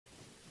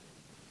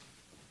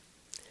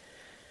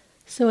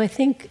So I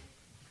think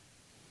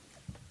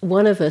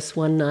one of us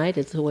one night,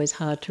 it's always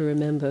hard to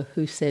remember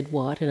who said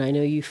what, and I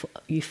know you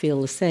feel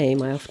the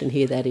same. I often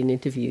hear that in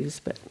interviews,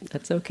 but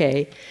that's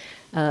okay.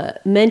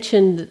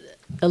 Mentioned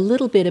a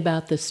little bit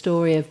about the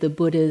story of the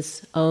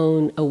Buddha's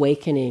own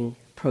awakening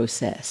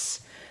process.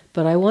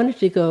 But I wanted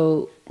to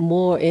go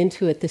more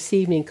into it this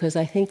evening because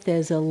I think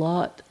there's a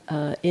lot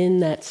in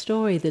that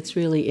story that's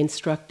really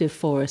instructive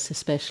for us,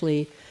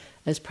 especially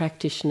as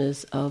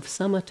practitioners of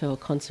samatha, or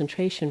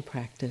concentration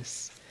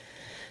practice.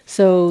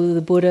 So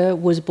the Buddha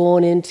was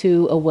born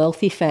into a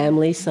wealthy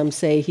family. Some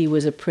say he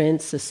was a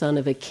prince, the son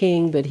of a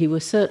king, but he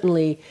was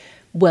certainly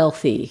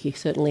wealthy. He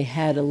certainly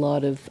had a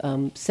lot of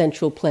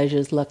sensual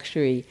pleasures,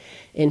 luxury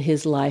in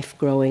his life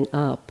growing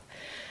up.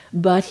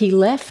 But he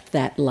left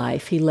that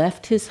life, he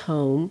left his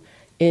home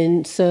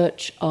in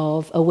search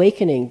of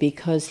awakening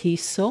because he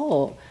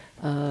saw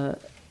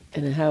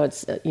and how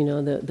it's,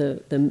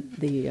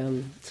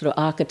 the sort of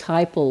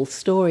archetypal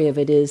story of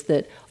it is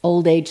that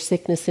old age,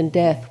 sickness, and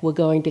death were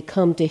going to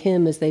come to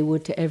him as they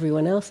would to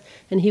everyone else,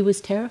 and he was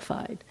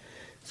terrified.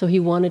 So he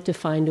wanted to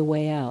find a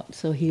way out.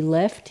 So he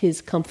left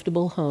his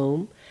comfortable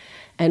home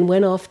and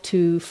went off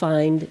to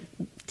find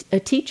a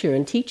teacher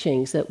and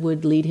teachings that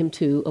would lead him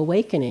to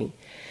awakening.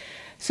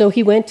 So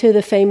he went to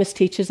the famous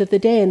teachers of the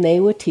day, and they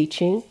were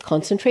teaching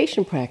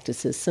concentration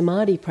practices,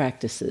 samadhi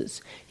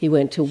practices. He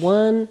went to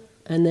one,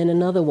 and then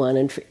another one,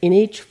 and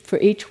for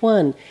each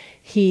one,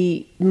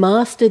 he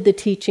mastered the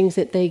teachings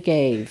that they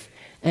gave,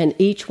 and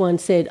each one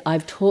said,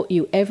 "I've taught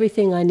you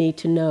everything I need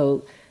to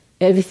know,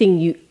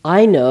 everything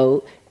I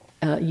know,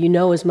 you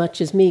know as much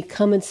as me.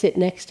 Come and sit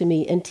next to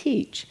me and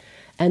teach."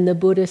 And the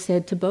Buddha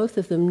said to both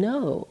of them,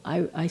 "No,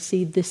 I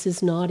see this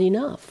is not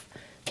enough.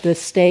 The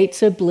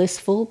states are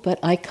blissful, but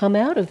I come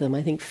out of them."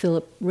 I think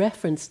Philip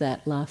referenced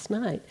that last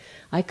night.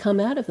 I come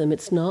out of them.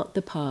 It's not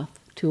the path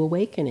to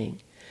awakening.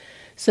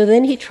 So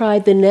then he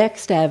tried the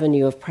next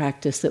avenue of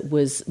practice that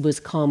was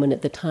common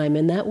at the time,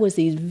 and that was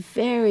these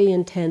very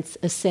intense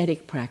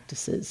ascetic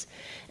practices.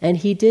 And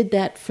he did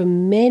that for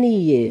many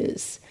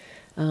years,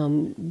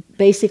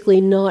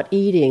 basically not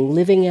eating,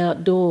 living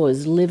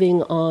outdoors,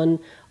 living on,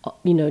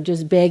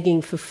 just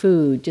begging for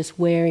food, just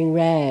wearing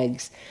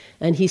rags.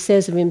 And he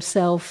says of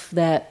himself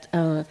that,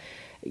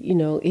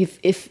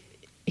 if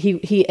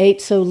he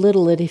ate so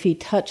little that if he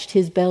touched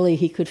his belly,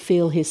 he could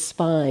feel his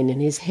spine,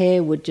 and his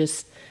hair would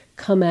just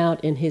come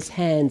out in his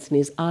hands, and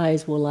his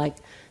eyes were like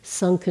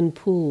sunken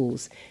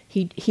pools.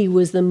 He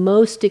was the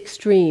most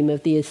extreme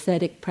of the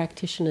ascetic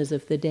practitioners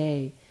of the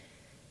day.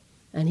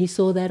 And he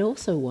saw that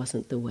also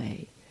wasn't the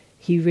way.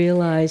 He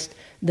realized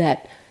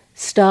that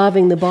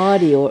starving the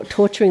body or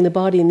torturing the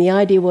body, and the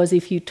idea was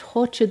if you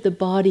tortured the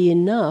body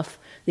enough,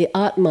 the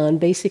Atman,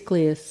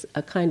 basically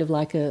a kind of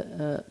like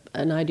an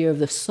idea of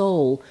the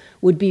soul,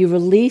 would be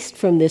released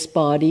from this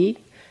body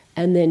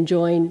and then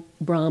join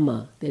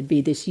Brahma. There'd be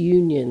this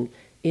union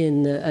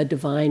in a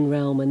divine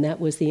realm, and that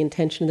was the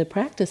intention of the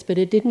practice, but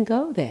it didn't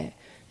go there.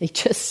 It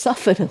just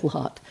suffered a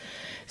lot.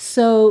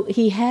 So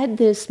he had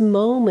this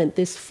moment,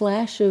 this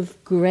flash of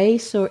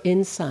grace or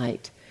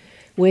insight,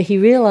 where he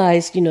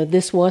realized,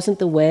 this wasn't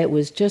the way, it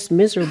was just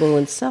miserable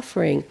and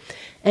suffering.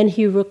 And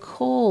he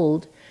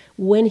recalled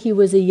when he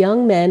was a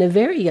young man, a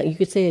very young, you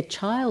could say a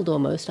child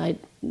almost,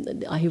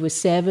 he was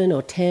 7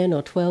 or 10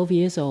 or 12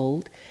 years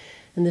old,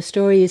 and the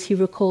story is he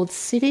recalled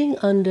sitting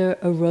under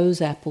a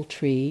rose apple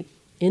tree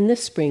in the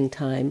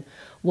springtime,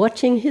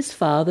 watching his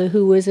father,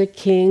 who was a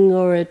king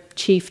or a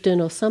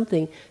chieftain or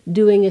something,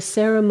 doing a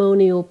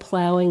ceremonial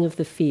plowing of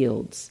the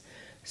fields.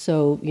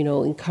 So,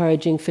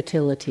 encouraging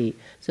fertility.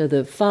 So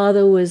the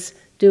father was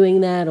doing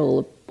that,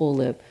 all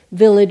the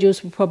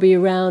villagers were probably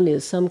around,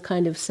 there's some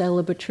kind of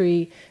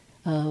celebratory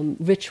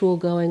ritual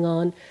going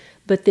on.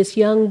 But this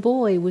young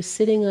boy was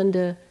sitting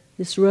under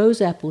this rose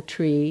apple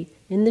tree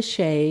in the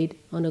shade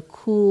on a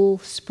cool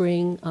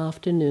spring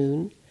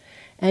afternoon,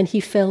 and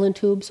he fell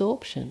into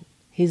absorption.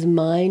 His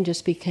mind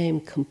just became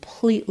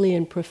completely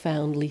and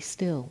profoundly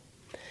still.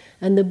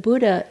 And the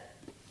Buddha,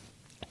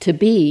 to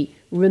be,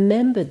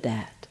 remembered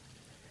that.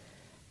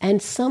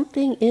 And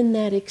something in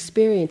that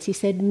experience, he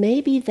said,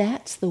 maybe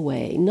that's the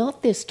way,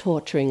 not this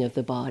torturing of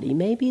the body,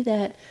 maybe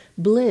that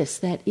bliss,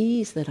 that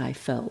ease that I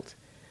felt,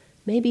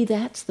 maybe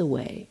that's the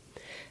way.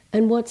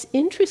 And what's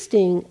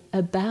interesting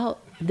about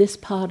this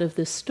part of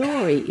the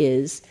story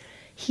is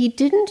he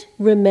didn't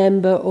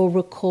remember or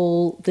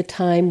recall the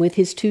time with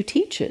his two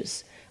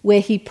teachers, where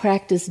he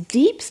practiced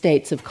deep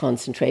states of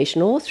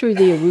concentration, all through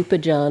the Arupa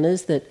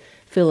jhanas that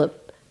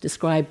Philip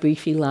described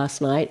briefly last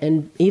night,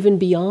 and even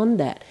beyond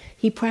that.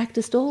 He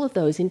practiced all of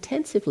those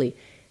intensively.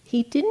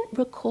 He didn't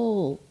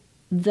recall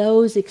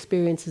those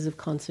experiences of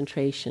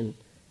concentration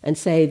and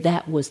say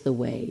that was the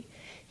way.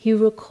 He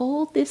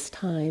recalled this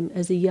time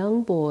as a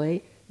young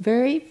boy,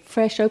 very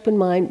fresh, open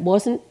mind,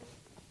 wasn't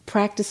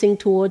practicing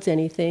towards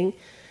anything,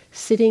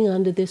 sitting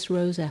under this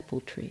rose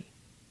apple tree.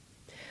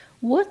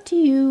 What do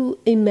you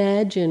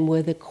imagine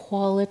were the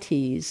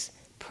qualities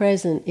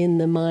present in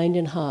the mind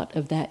and heart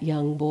of that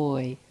young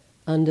boy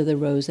under the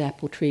rose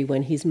apple tree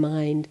when his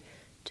mind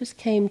just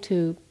came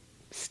to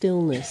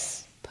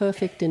stillness,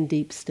 perfect and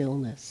deep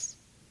stillness.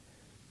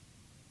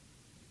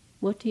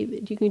 What do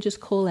you can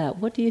just call out,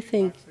 what do you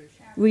think?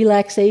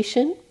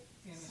 Relaxation?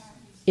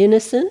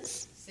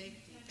 Innocence?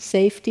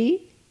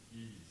 Safety?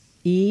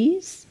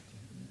 Ease?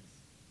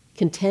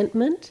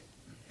 Contentment?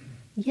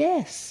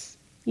 Yes.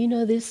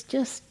 This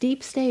just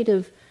deep state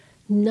of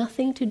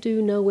nothing to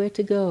do, nowhere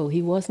to go.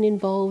 He wasn't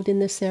involved in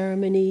the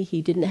ceremony.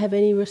 He didn't have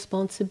any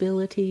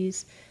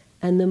responsibilities.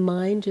 And the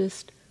mind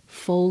just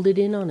folded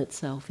in on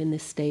itself in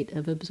this state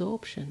of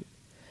absorption.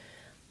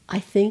 I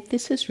think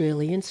this is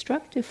really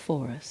instructive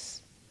for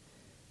us,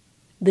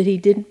 that he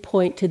didn't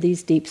point to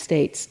these deep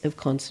states of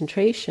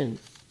concentration.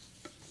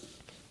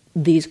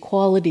 These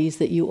qualities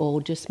that you all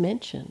just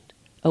mentioned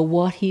are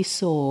what he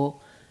saw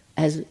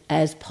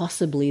as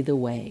possibly the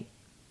way.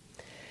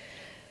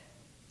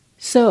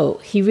 So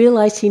he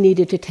realized he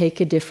needed to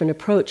take a different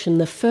approach, and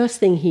the first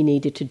thing he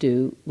needed to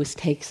do was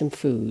take some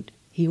food.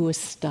 He was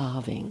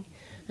starving.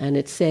 And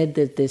it said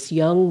that this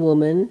young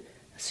woman,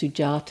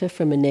 Sujata,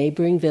 from a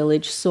neighboring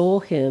village,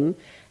 saw him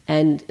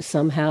and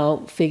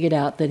somehow figured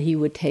out that he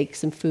would take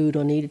some food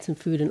or needed some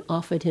food and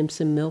offered him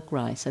some milk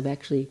rice. I've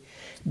actually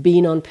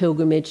been on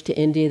pilgrimage to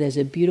India. There's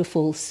a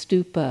beautiful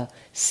stupa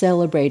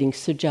celebrating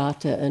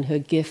Sujata and her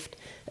gift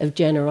of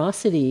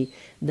generosity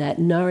that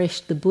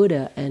nourished the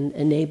Buddha and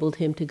enabled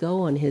him to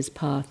go on his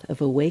path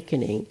of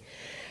awakening.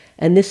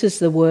 And this is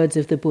the words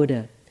of the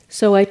Buddha.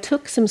 So I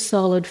took some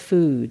solid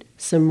food,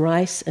 some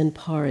rice and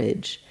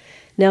porridge.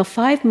 Now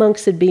 5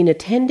 monks had been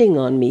attending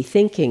on me,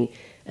 thinking,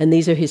 and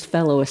these are his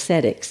fellow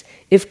ascetics,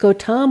 if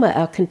Gautama,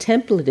 our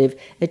contemplative,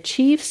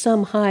 achieves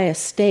some higher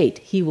state,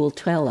 he will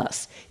tell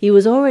us. He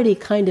was already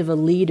kind of a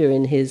leader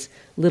in his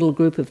little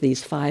group of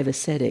these 5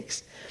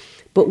 ascetics.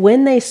 But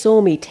when they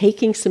saw me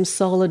taking some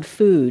solid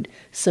food,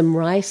 some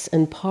rice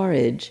and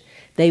porridge,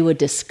 they were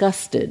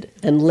disgusted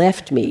and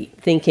left me,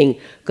 thinking,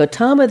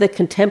 Gautama the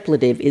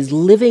contemplative is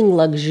living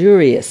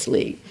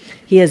luxuriously.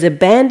 He has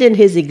abandoned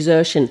his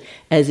exertion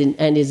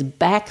and is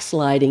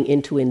backsliding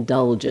into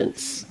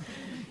indulgence.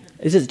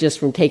 This is just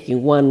from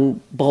taking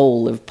one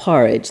bowl of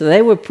porridge. So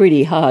they were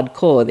pretty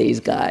hardcore, these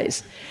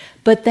guys.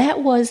 But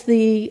that was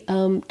the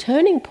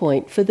turning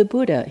point for the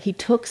Buddha. He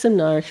took some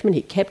nourishment,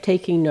 he kept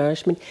taking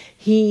nourishment,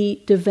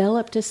 he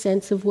developed a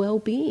sense of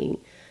well-being,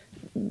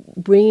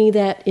 bringing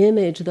that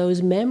image,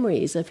 those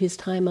memories of his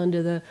time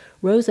under the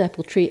rose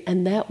apple tree,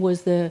 and that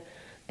was the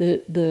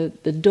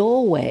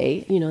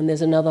doorway, and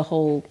there's another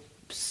whole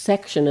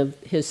section of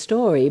his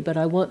story,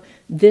 but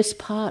this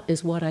part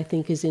is what I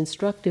think is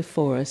instructive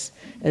for us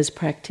as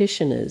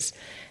practitioners.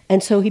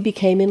 And so he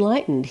became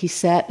enlightened. He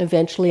sat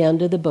eventually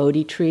under the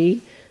Bodhi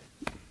tree,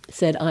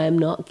 said, I am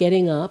not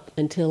getting up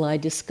until I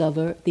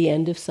discover the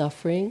end of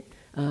suffering,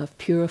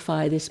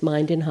 purify this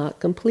mind and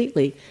heart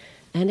completely.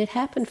 And it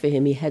happened for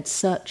him. He had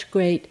such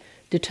great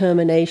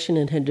determination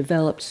and had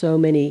developed so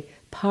many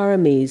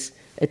paramis,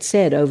 it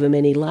said, over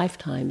many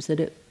lifetimes,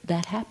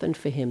 that happened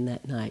for him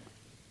that night.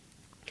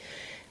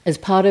 As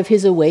part of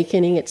his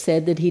awakening, it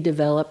said that he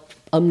developed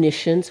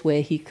omniscience,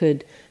 where he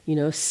could,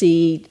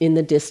 see in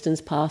the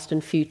distance, past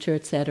and future,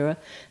 etc.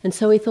 And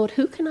so he thought,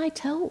 who can I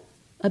tell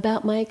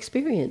about my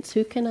experience?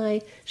 Who can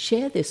I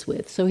share this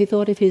with? So he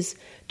thought of his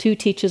 2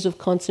 teachers of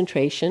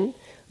concentration,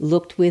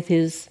 looked with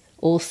his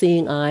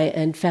all-seeing eye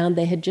and found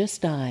they had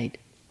just died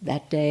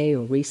that day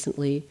or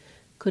recently,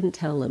 couldn't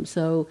tell them.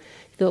 So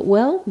he thought,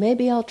 well,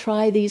 maybe I'll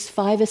try these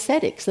 5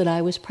 ascetics that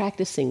I was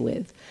practicing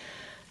with.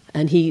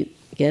 And he,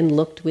 again,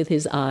 looked with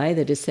his eye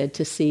that is said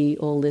to see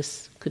all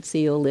this, could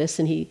see all this,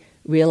 and he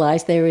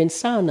realized they were in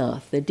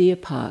Sarnath, the deer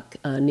park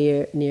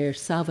near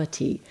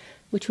Savatthi,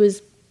 which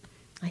was,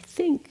 I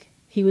think,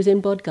 he was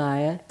in Bodh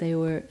Gaya, they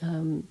were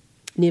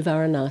near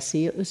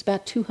Varanasi. It was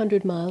about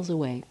 200 miles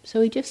away.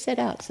 So he just set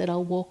out, said,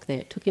 I'll walk there.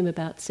 It took him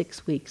about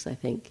 6 weeks, I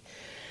think.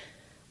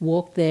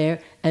 Walked there,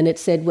 and it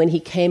said when he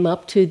came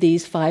up to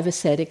these 5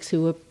 ascetics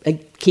who were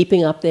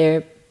keeping up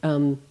their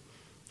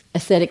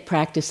ascetic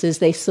practices,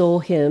 they saw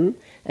him,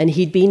 and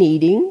he'd been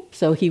eating.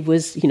 So he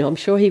was, I'm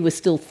sure he was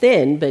still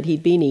thin, but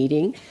he'd been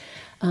eating.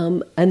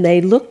 And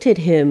they looked at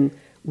him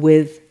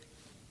with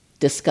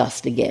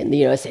disgust again.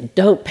 I said,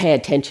 don't pay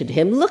attention to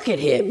him. Look at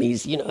him.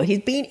 He's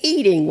been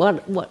eating.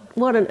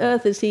 What on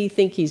earth does he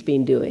think he's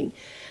been doing?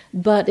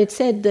 But it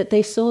said that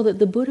they saw that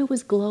the Buddha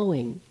was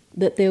glowing,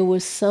 that there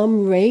was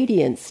some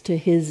radiance to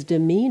his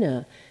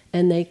demeanor,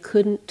 and they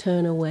couldn't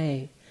turn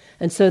away.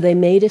 And so they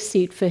made a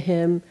seat for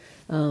him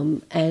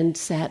and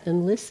sat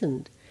and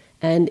listened.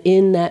 And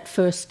in that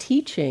first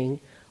teaching,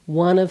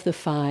 one of the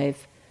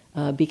 5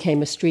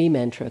 became a stream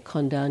enterer,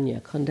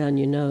 Kondanya.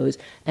 Kondanya knows.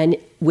 And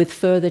with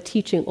further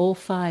teaching, all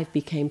 5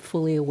 became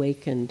fully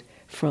awakened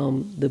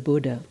from the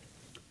Buddha.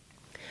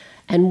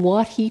 And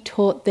what he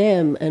taught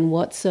them, and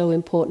what's so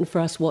important for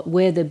us,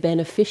 we're the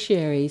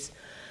beneficiaries,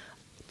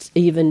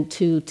 even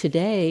to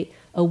today,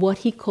 are what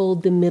he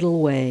called the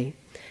middle way.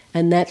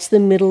 And that's the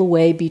middle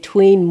way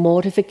between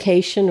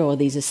mortification or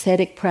these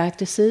ascetic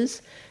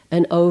practices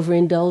and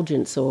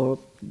overindulgence or,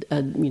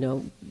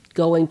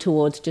 going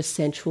towards just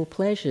sensual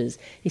pleasures.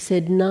 He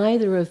said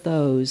neither of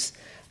those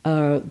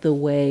are the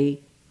way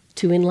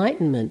to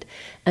enlightenment.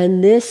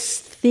 And this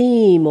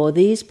theme or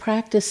these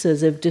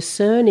practices of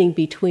discerning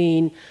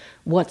between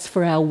what's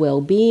for our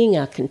well-being,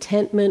 our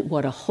contentment,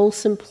 what are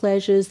wholesome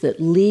pleasures that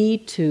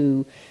lead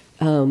to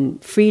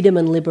freedom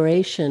and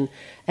liberation,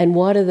 and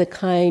what are the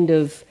kind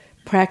of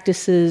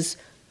practices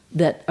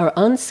that are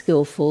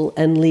unskillful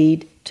and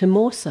lead to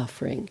more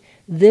suffering.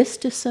 This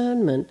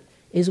discernment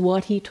is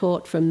what he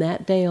taught from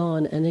that day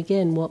on, and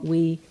again, what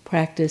we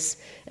practice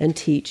and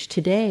teach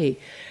today.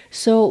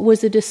 So it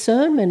was a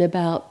discernment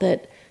about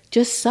that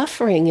just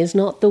suffering is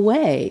not the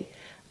way.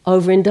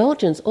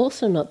 Overindulgence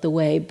also not the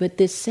way, but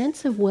this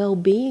sense of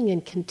well-being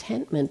and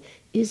contentment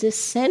is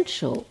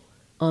essential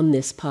on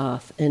this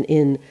path and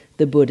in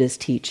the Buddha's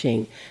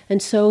teaching.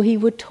 And so he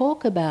would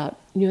talk about,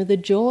 the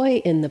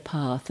joy in the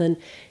path, and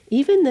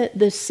even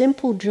the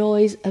simple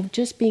joys of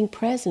just being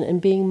present and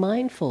being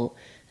mindful.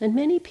 And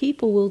many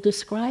people will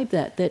describe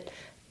that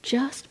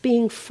just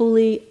being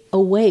fully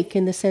awake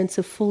in the sense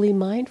of fully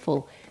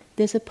mindful,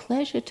 there's a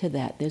pleasure to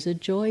that, there's a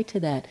joy to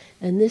that.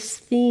 And this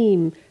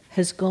theme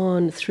has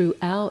gone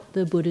throughout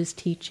the Buddha's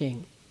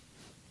teaching.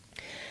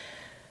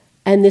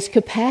 And this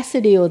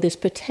capacity or this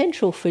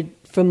potential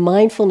for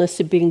mindfulness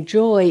to bring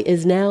joy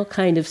is now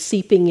kind of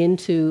seeping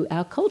into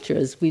our culture.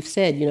 As we've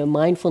said,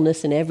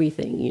 mindfulness in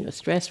everything,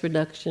 stress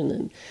reduction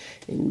and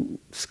in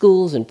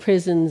schools and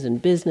prisons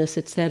and business,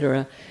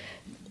 etc.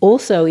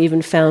 Also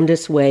even found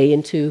its way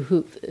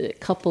into a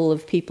couple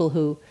of people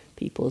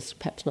is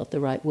perhaps not the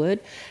right word,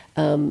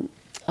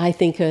 I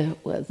think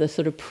the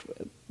sort of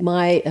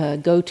my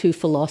go-to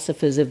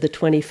philosophers of the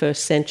 21st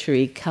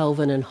century,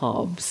 Calvin and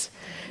Hobbes.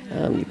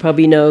 You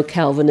probably know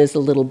Calvin is a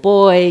little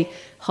boy,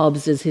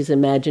 Hobbes is his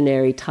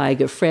imaginary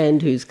tiger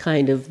friend who's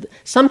kind of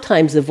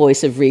sometimes the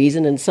voice of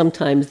reason and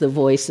sometimes the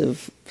voice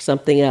of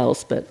something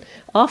else, but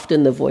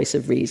often the voice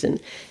of reason.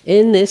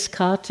 In this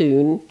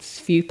cartoon,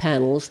 few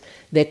panels,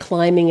 they're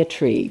climbing a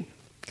tree,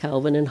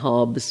 Calvin and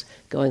Hobbes,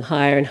 going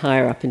higher and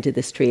higher up into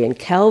this tree. And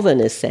Calvin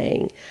is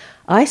saying,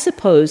 I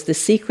suppose the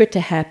secret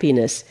to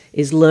happiness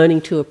is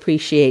learning to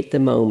appreciate the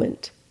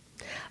moment.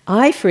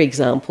 I, for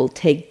example,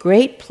 take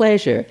great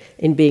pleasure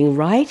in being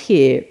right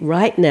here,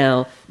 right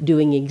now,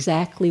 doing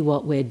exactly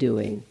what we're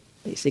doing,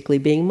 basically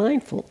being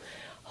mindful.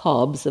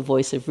 Hobbes, the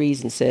voice of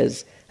reason,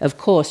 says, of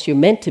course, you're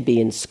meant to be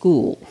in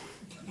school.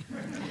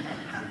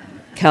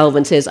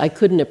 Calvin says, I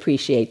couldn't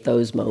appreciate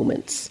those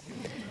moments.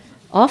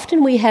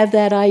 Often we have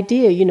that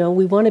idea,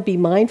 we want to be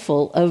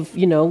mindful of,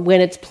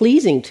 when it's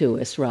pleasing to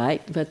us,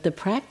 right? But the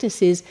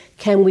practice is,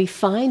 can we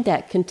find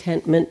that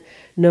contentment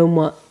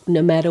no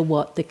matter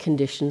what the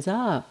conditions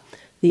are?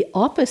 The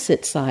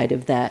opposite side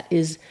of that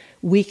is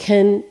we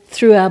can,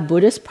 through our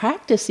Buddhist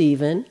practice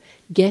even,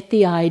 get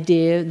the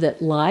idea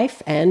that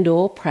life and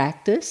or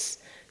practice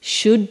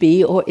should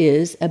be or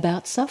is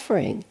about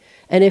suffering.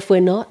 And if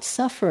we're not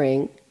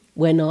suffering,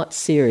 we're not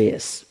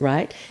serious,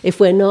 right? If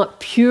we're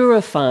not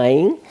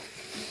purifying,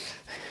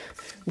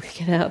 we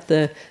get out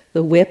the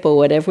whip or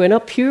whatever, we're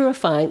not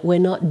purifying, we're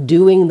not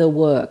doing the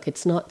work,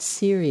 it's not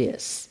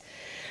serious.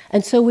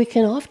 And so we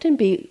can often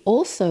be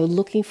also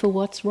looking for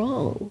what's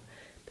wrong,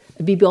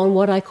 be on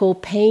what I call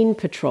pain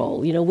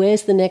patrol.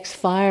 Where's the next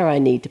fire I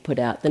need to put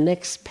out, the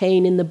next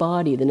pain in the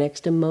body, the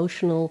next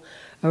emotional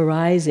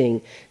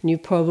arising. And you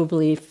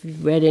probably, if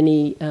you've read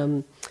any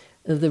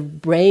of the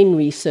brain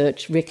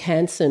research, Rick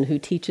Hansen, who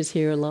teaches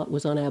here a lot,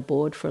 was on our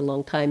board for a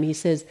long time. He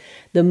says,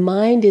 the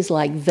mind is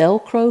like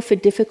Velcro for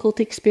difficult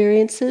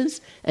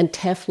experiences and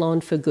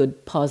Teflon for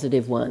good,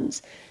 positive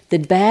ones. The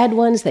bad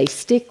ones, they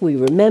stick, we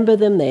remember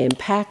them, they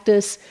impact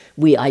us,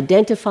 we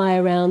identify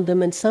around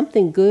them, and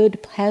something good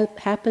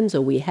happens,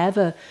 or we have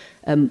a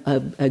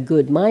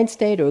good mind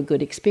state or a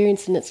good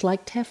experience, and it's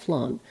like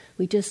Teflon.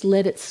 We just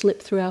let it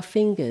slip through our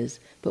fingers,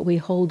 but we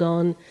hold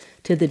on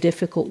to the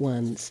difficult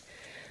ones.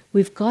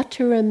 We've got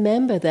to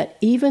remember that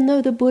even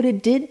though the Buddha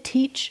did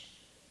teach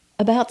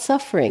about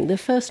suffering, the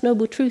First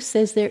Noble Truth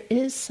says there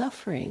is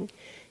suffering,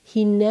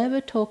 he never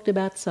talked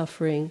about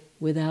suffering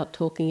without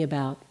talking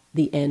about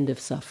the end of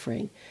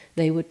suffering.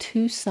 They were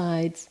two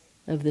sides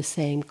of the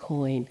same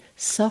coin.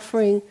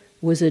 Suffering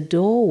was a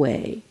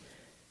doorway.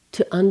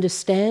 To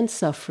understand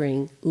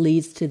suffering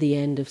leads to the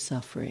end of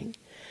suffering.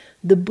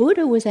 The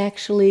Buddha was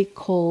actually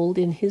called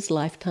in his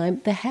lifetime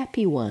the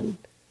happy one,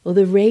 or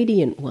the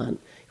radiant one.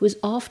 He was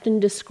often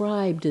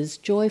described as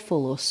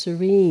joyful or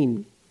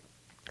serene.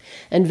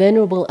 And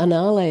Venerable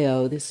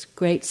Analayo, this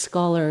great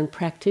scholar and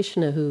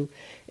practitioner who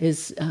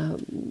is, I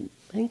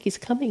think he's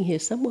coming here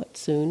somewhat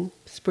soon,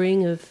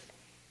 spring of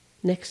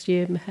next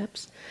year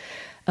perhaps,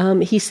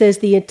 he says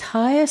the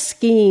entire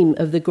scheme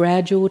of the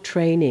gradual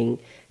training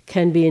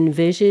can be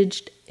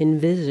envisaged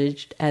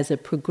as a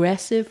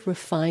progressive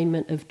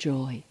refinement of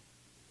joy.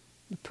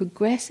 A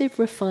progressive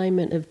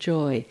refinement of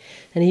joy.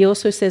 And he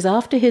also says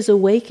after his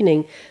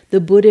awakening, the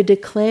Buddha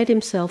declared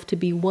himself to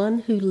be one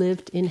who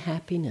lived in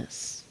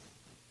happiness.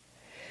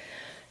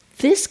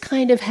 This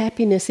kind of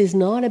happiness is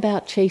not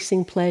about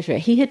chasing pleasure.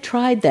 He had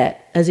tried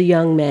that as a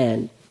young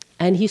man,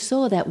 and he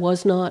saw that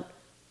was not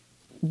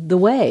the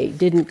way,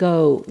 didn't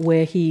go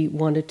where he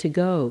wanted to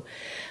go.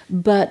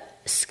 But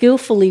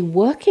skillfully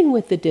working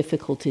with the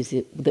difficulties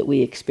that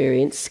we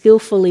experience,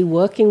 skillfully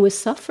working with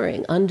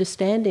suffering,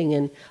 understanding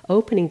and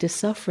opening to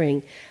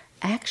suffering,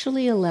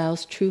 actually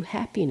allows true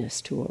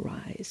happiness to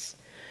arise.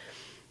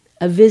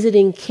 A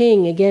visiting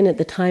king, again at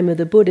the time of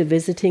the Buddha,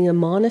 visiting a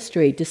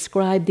monastery,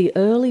 described the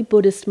early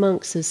Buddhist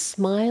monks as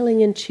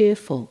smiling and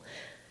cheerful,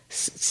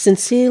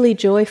 sincerely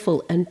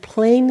joyful and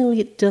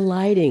plainly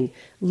delighting,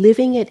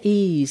 living at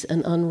ease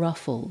and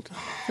unruffled.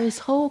 So his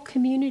whole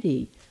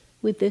community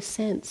with this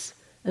sense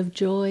of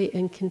joy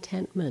and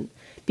contentment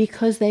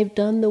because they've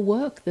done the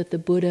work that the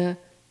Buddha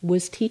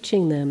was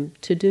teaching them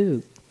to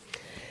do.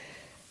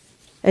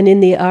 And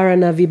in the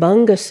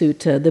Aranavibhanga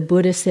Sutta, the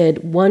Buddha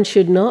said, one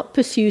should not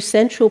pursue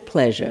sensual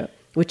pleasure,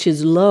 which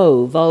is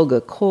low,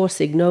 vulgar, coarse,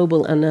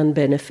 ignoble, and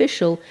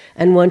unbeneficial,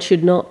 and one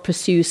should not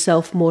pursue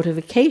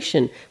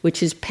self-mortification,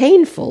 which is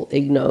painful,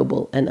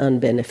 ignoble, and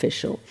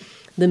unbeneficial.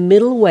 The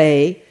middle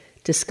way,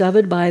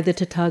 discovered by the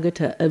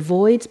Tathagata,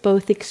 avoids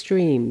both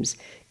extremes.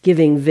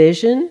 Giving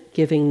vision,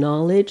 giving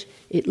knowledge,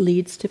 it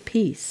leads to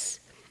peace,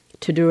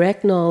 to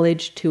direct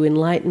knowledge, to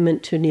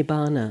enlightenment, to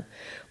nibbana.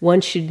 One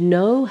should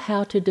know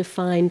how to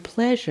define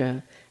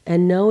pleasure,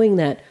 and knowing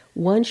that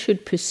one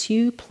should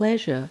pursue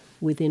pleasure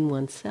within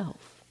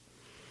oneself.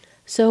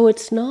 So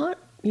it's not,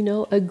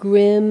 a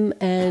grim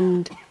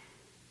and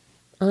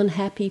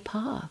unhappy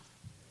path.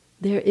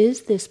 There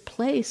is this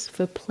place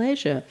for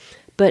pleasure,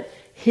 but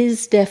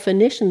his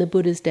definition, the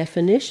Buddha's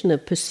definition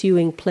of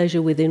pursuing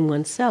pleasure within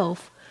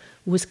oneself,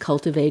 was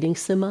cultivating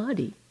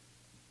samadhi,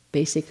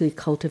 basically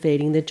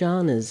cultivating the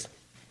jhanas.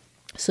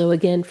 So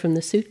again from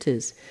the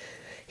suttas.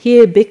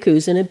 Here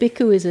bhikkhus, and a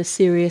bhikkhu is a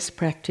serious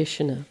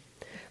practitioner,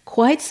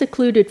 quite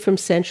secluded from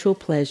sensual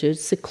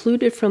pleasures,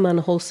 secluded from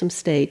unwholesome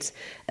states,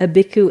 a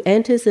bhikkhu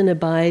enters and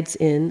abides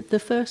in the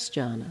first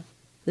jhana,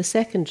 the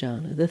second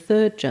jhana, the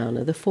third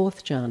jhana, the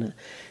fourth jhana.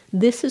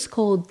 This is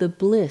called the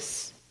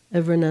bliss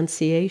of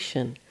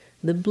renunciation,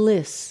 the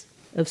bliss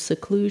of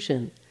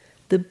seclusion,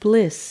 the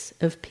bliss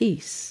of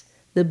peace,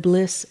 the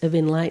bliss of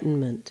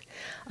enlightenment.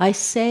 I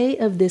say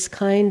of this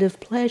kind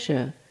of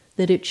pleasure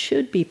that it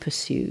should be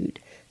pursued,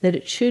 that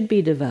it should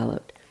be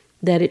developed,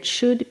 that it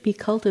should be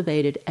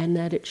cultivated, and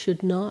that it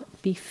should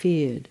not be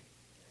feared.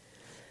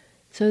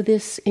 So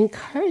this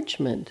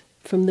encouragement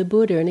from the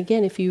Buddha, and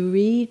again, if you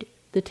read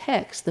the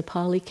text, the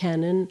Pali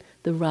Canon,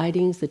 the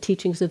writings, the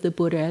teachings of the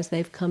Buddha as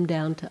they've come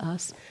down to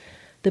us,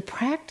 the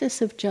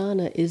practice of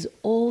jhana is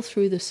all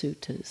through the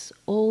suttas,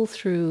 all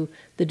through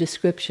the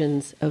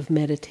descriptions of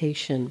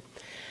meditation.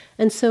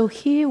 And so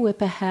here we're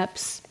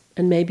perhaps,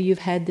 and maybe you've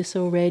had this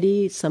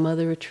already, some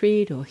other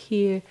retreat or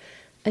here,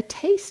 a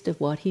taste of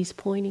what he's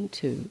pointing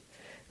to.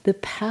 The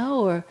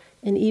power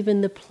and even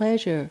the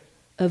pleasure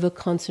of a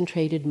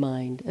concentrated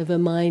mind, of a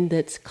mind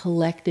that's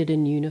collected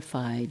and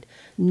unified,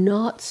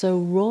 not so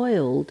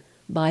roiled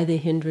by the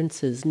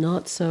hindrances,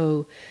 not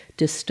so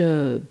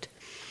disturbed.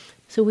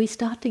 So we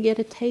start to get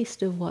a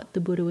taste of what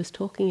the Buddha was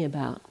talking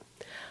about.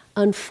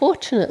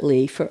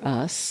 Unfortunately for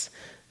us,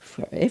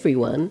 for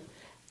everyone,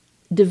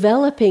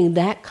 developing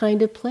that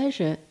kind of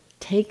pleasure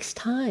takes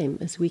time,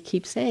 as we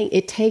keep saying.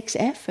 It takes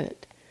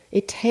effort.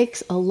 It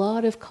takes a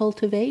lot of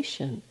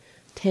cultivation.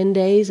 10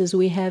 days, as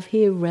we have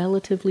here,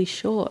 relatively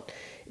short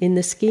in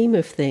the scheme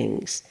of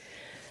things.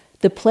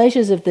 The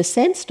pleasures of the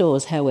sense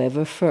doors,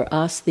 however, for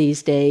us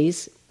these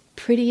days,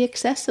 pretty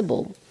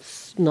accessible.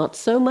 Not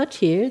so much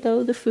here,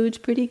 though the food's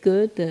pretty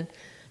good.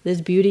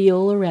 There's beauty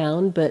all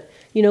around, but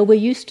we're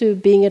used to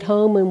being at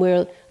home when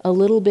we're a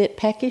little bit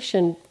peckish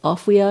and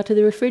off we are to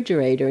the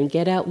refrigerator and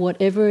get out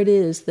whatever it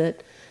is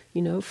that,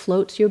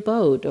 floats your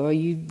boat, or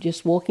you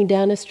just walking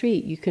down a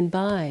street, you can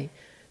buy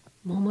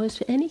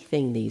almost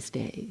anything these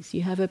days.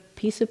 You have a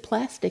piece of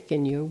plastic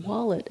in your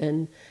wallet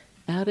and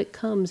out it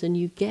comes and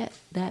you get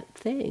that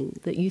thing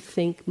that you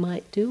think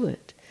might do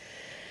it.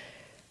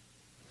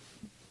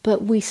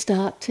 But we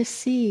start to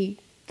see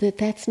that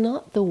that's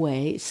not the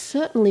way,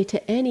 certainly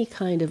to any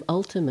kind of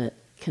ultimate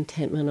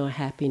contentment or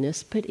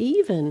happiness, but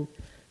even,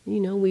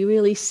 we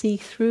really see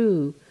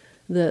through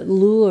the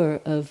lure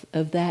of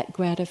that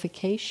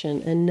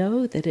gratification and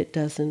know that it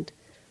doesn't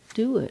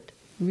do it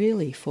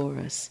really for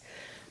us.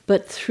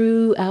 But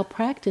through our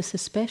practice,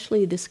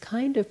 especially this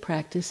kind of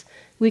practice,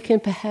 we can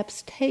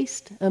perhaps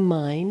taste a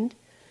mind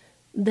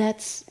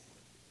that's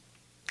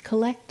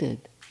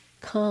collected,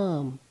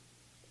 calm,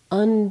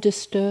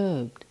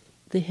 undisturbed,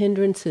 the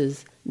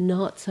hindrances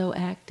not so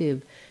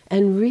active,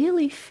 and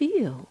really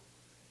feel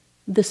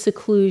the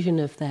seclusion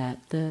of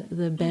that,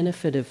 the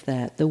benefit of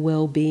that, the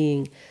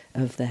well-being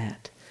of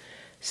that.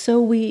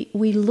 So we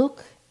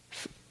look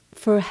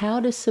for how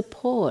to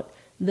support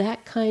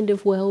that kind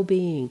of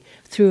well-being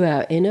through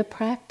our inner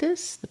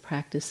practice, the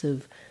practice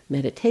of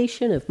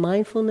meditation, of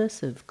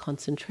mindfulness, of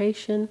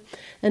concentration.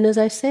 And as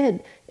I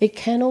said, it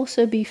can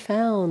also be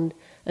found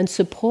and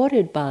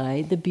supported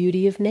by the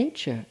beauty of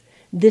nature.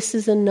 This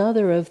is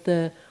another of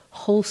the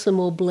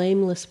wholesome or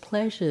blameless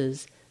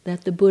pleasures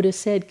that the Buddha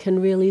said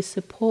can really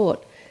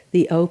support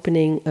the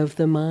opening of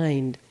the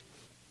mind.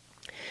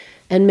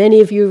 And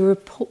many of you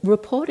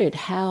reported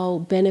how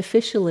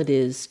beneficial it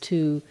is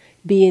to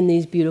be in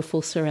these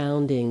beautiful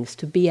surroundings,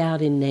 to be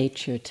out in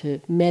nature,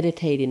 to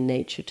meditate in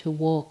nature, to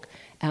walk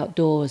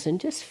outdoors and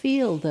just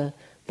feel the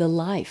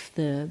life,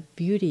 the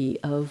beauty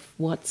of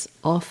what's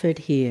offered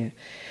here.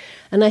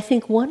 And I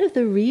think one of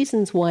the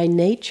reasons why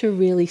nature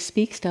really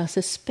speaks to us,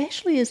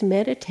 especially as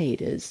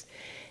meditators,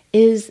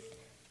 is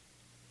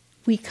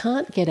we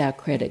can't get our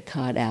credit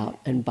card out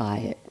and buy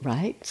it,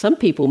 right? Some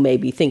people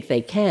maybe think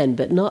they can,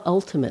 but not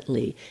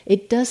ultimately.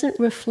 It doesn't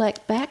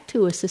reflect back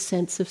to us a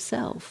sense of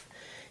self.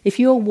 If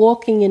you're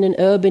walking in an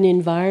urban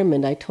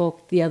environment, I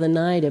talked the other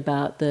night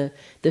about the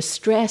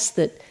stress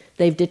that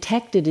they've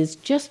detected is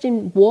just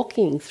in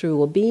walking through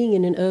or being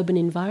in an urban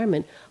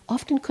environment,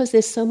 often because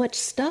there's so much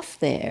stuff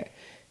there.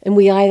 And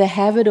we either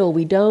have it or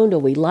we don't, or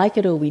we like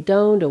it or we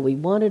don't, or we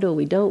want it or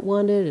we don't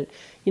want it.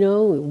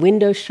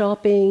 Window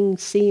shopping,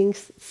 seeing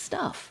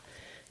stuff.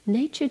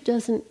 Nature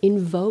doesn't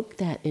invoke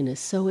that in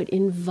us, so it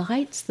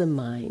invites the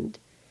mind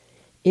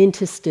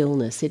into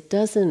stillness. It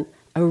doesn't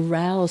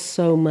arouse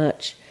so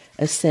much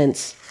a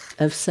sense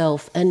of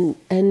self and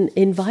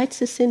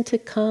invites us into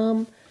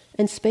calm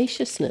and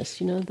spaciousness,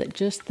 that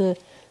just the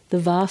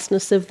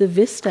vastness of the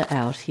vista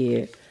out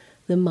here,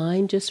 the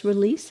mind just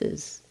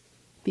releases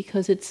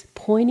because it's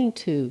pointing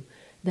to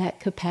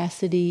that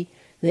capacity,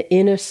 the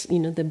inner,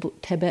 the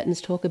Tibetans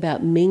talk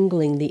about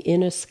mingling the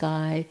inner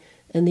sky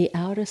and the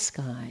outer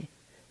sky,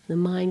 the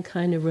mind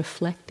kind of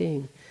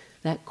reflecting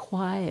that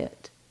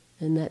quiet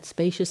and that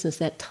spaciousness,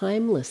 that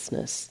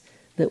timelessness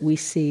that we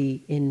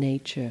see in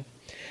nature.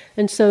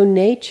 And so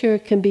nature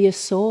can be a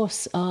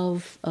source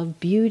of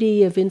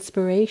beauty, of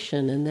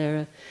inspiration, and there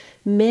are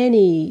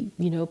many,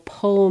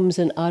 poems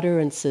and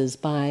utterances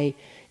by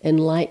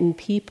enlightened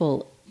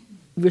people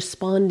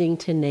responding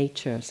to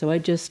nature. So I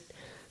just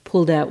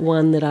pulled out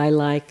one that I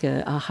like,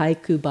 a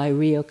haiku by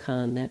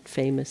Ryokan, that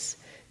famous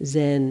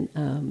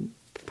Zen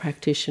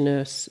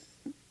practitioner,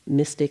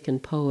 mystic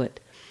and poet.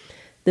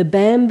 The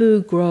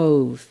bamboo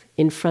grove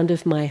in front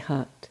of my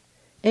hut,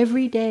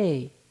 every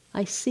day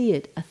I see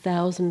it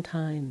 1,000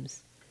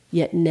 times,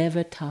 yet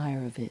never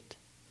tire of it.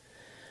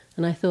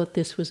 And I thought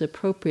this was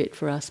appropriate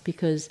for us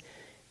because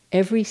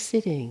every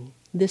sitting,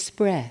 this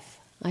breath,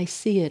 I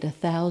see it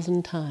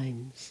 1,000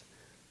 times.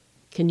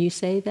 Can you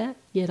say that?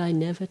 Yet I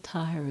never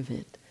tire of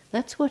it.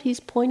 That's what he's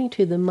pointing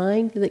to, the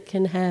mind that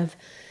can have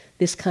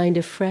this kind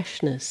of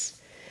freshness.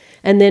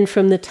 And then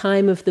from the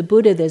time of the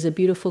Buddha, there's a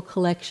beautiful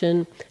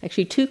collection,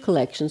 actually two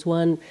collections.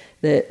 One,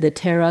 the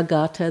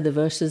Theragatha, the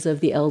verses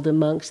of the elder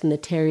monks, and the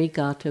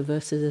Therigatha,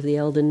 verses of the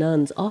elder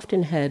nuns,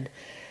 often had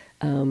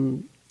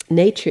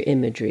nature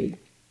imagery.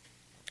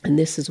 And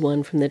this is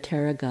one from the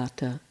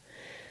Theragatha.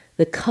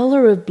 The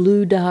color of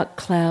blue dark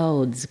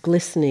clouds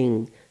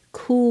glistening,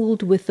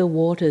 cooled with the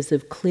waters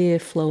of clear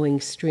flowing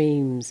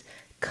streams,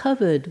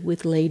 covered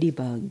with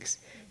ladybugs,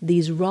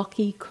 these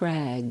rocky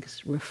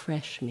crags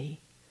refresh me.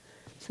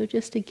 So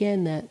just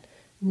again, that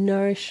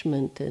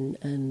nourishment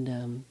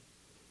and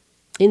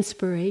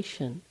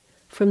inspiration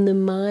from the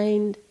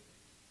mind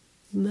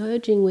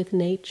merging with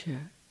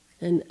nature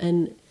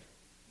and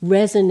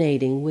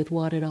resonating with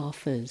what it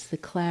offers, the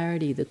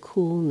clarity, the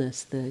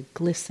coolness, the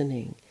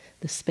glistening,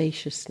 the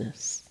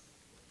spaciousness.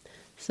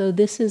 So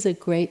this is a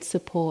great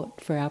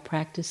support for our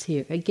practice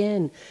here.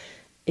 Again,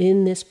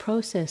 in this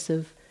process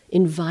of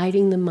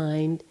inviting the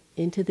mind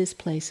into this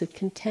place of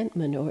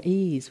contentment or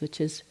ease,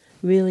 which is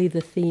really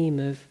the theme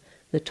of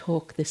the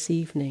talk this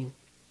evening.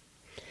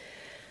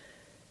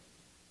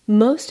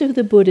 Most of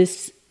the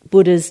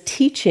Buddha's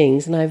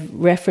teachings, and I've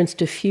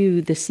referenced a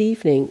few this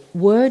evening,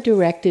 were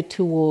directed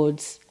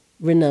towards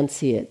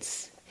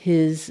renunciates,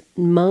 his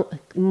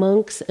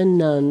monks and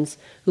nuns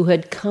who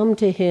had come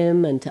to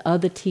him and to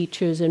other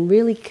teachers and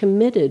really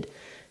committed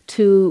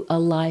to a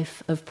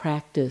life of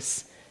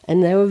practice.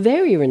 And they were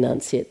very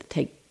renunciate,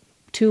 take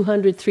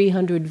 200,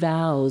 300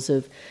 vows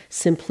of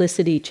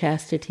simplicity,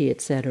 chastity,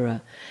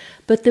 etc.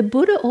 But the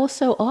Buddha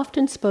also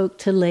often spoke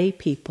to lay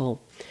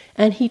people,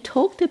 and he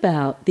talked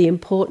about the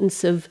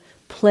importance of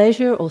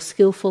pleasure or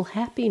skillful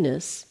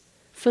happiness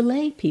for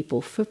lay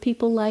people, for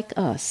people like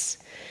us.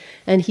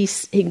 And he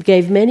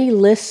gave many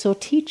lists or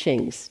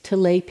teachings to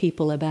lay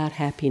people about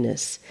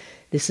happiness.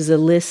 This is a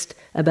list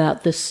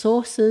about the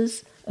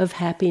sources of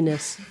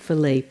happiness for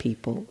lay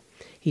people.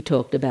 He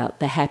talked about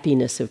the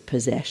happiness of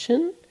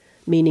possession,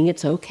 meaning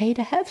it's okay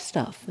to have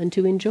stuff and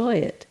to enjoy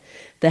it.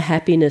 The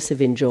happiness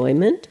of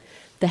enjoyment,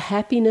 the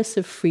happiness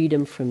of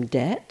freedom from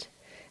debt,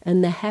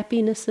 and the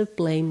happiness of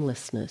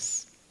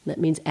blamelessness. That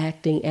means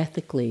acting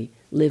ethically,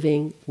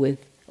 living with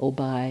or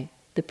by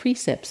the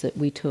precepts that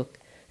we took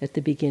at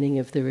the beginning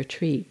of the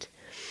retreat.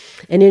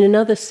 And in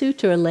another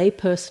sutta, a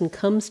layperson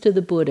comes to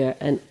the Buddha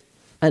and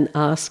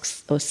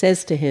asks or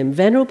says to him,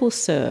 "Venerable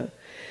Sir,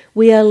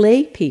 we are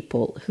lay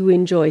people who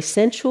enjoy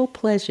sensual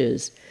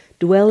pleasures,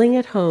 dwelling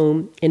at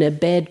home in a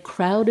bed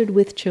crowded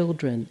with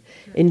children,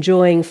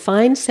 enjoying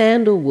fine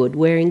sandalwood,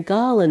 wearing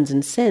garlands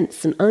and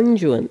scents and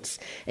unguents,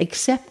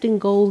 accepting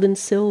gold and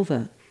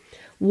silver.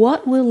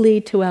 What will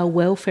lead to our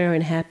welfare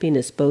and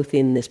happiness both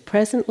in this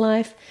present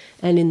life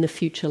and in the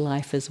future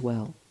life as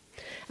well?"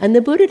 And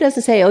the Buddha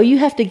doesn't say, oh, you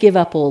have to give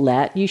up all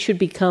that. You should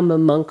become a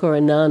monk or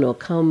a nun, or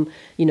come,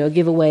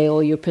 give away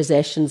all your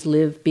possessions,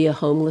 be a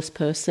homeless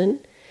person.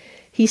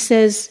 He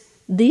says,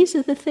 these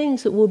are the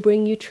things that will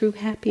bring you true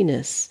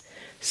happiness.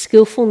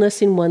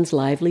 Skillfulness in one's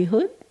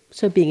livelihood,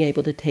 so being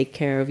able to take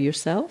care of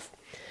yourself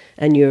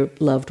and your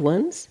loved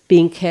ones,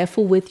 being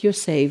careful with your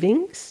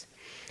savings,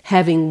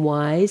 having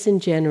wise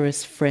and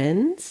generous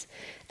friends,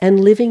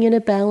 and living in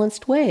a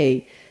balanced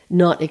way,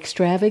 not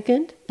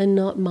extravagant and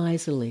not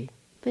miserly,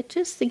 but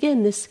just,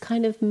 again, this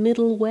kind of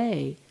middle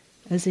way,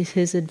 as is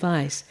his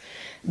advice.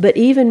 But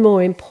even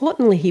more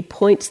importantly, he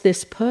points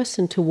this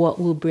person to what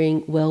will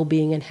bring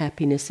well-being and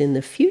happiness in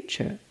the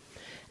future.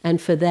 And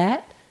for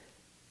that,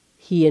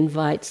 he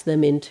invites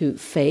them into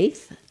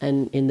faith,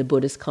 and in the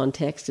Buddhist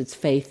context, it's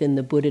faith in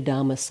the Buddha,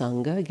 Dhamma,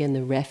 Sangha, again,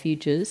 the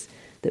refuges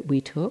that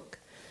we took.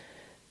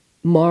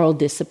 Moral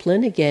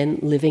discipline, again,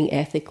 living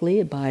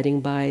ethically,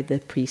 abiding by the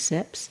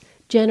precepts.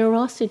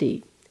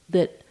 Generosity,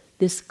 that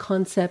this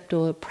concept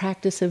or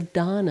practice of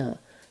dana,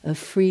 of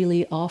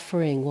freely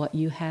offering what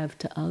you have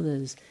to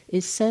others,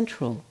 is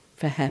central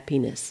for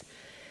happiness.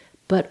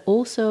 But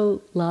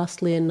also,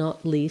 lastly and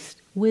not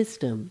least,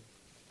 wisdom.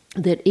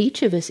 That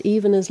each of us,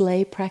 even as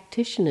lay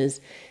practitioners,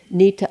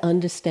 need to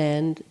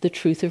understand the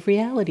truth of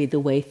reality, the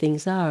way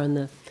things are. And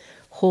the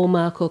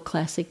hallmark or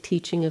classic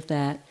teaching of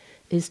that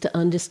is to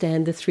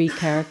understand the three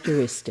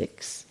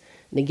characteristics.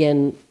 And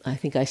again, I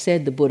think I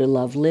said the Buddha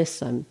loved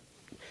lists.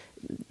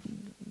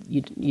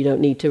 You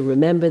don't need to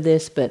remember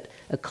this, but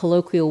a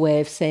colloquial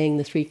way of saying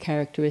the three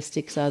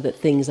characteristics are that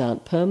things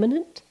aren't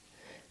permanent,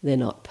 they're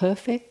not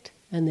perfect,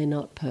 and they're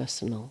not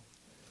personal.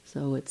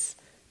 So it's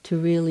to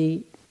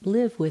really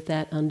live with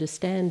that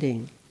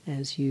understanding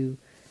as you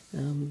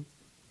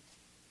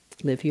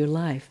live your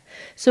life.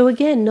 So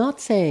again,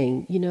 not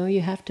saying,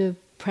 you have to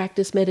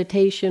practice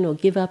meditation or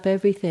give up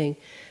everything,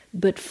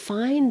 but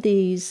find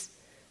these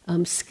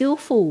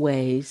skillful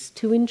ways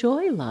to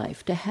enjoy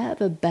life, to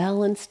have a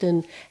balanced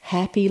and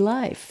happy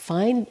life.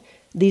 Find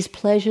these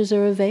pleasures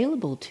are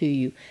available to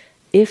you.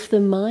 If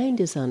the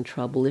mind is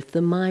untroubled, if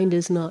the mind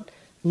is not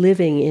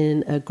living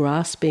in a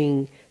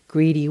grasping,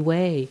 greedy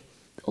way,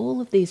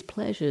 all of these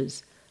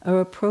pleasures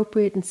are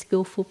appropriate and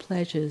skillful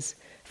pleasures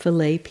for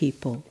lay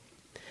people.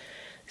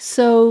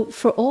 So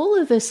for all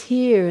of us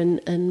here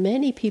and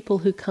many people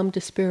who come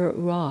to Spirit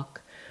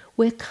Rock,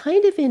 we're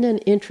kind of in an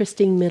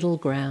interesting middle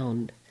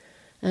ground.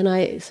 And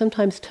I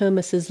sometimes term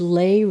us as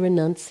lay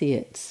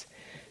renunciates,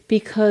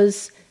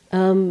 because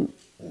most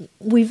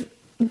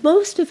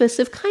of us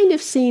have kind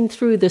of seen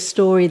through the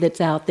story that's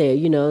out there,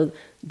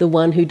 the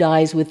one who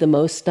dies with the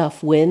most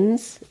stuff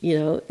wins,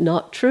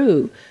 not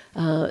true.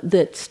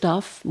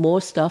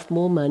 That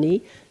more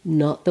money,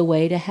 not the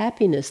way to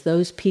happiness.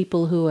 Those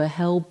people who are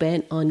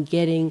hell-bent on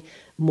getting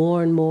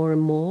more and more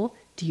and more,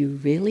 do you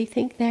really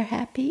think they're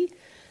happy?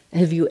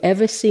 Have you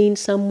ever seen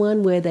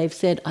someone where they've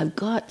said, I've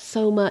got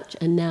so much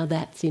and now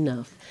that's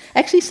enough?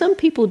 Actually, some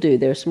people do.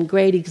 There are some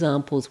great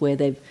examples where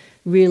they've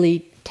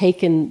really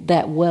taken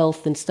that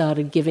wealth and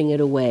started giving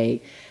it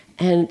away.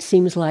 And it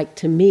seems like,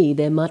 to me,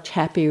 they're much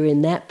happier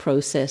in that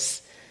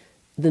process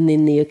than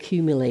in the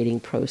accumulating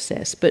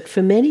process. But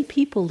for many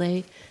people,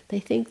 they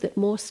think that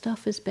more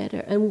stuff is better.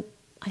 And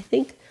I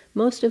think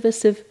most of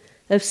us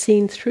have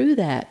seen through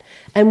that.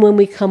 And when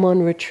we come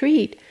on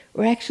retreat,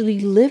 we're actually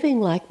living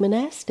like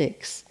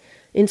monastics.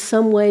 In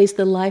some ways,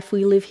 the life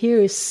we live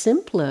here is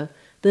simpler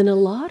than a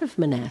lot of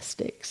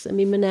monastics. I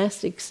mean,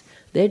 monastics,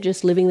 they're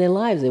just living their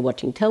lives. They're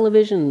watching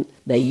television.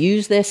 They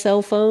use their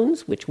cell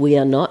phones, which we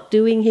are not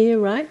doing here,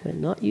 right? We're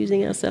not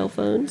using our cell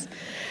phones.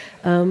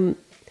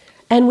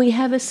 And we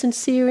have a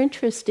sincere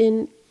interest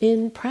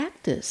in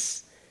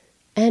practice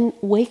and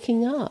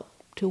waking up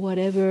to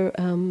whatever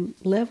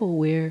level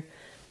we're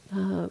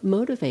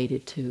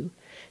motivated to.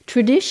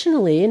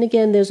 Traditionally, and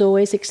again, there's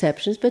always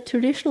exceptions, but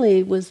traditionally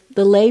it was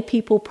the lay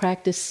people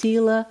practiced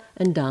sila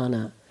and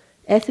dana,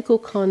 ethical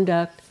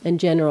conduct and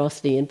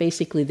generosity. And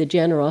basically the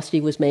generosity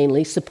was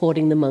mainly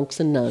supporting the monks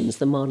and nuns,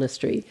 the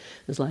monastery.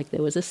 It was like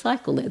there was a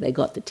cycle there. They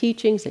got the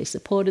teachings, they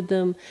supported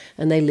them,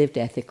 and they lived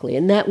ethically.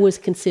 And that was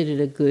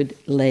considered a good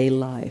lay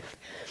life.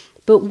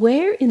 But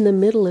we're in the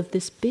middle of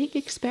this big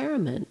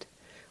experiment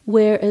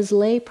where, as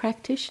lay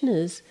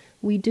practitioners,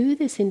 we do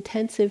this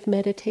intensive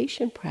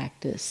meditation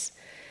practice.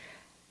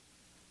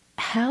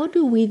 How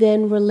do we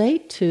then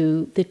relate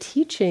to the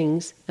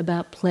teachings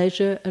about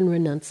pleasure and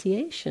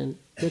renunciation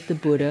that the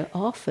Buddha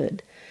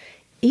offered?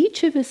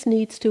 Each of us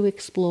needs to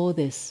explore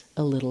this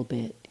a little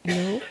bit.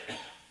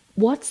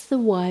 What's the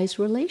wise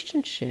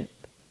relationship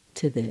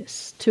to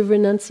this, to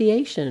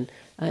renunciation?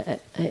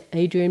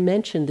 Adrian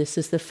mentioned this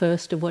is the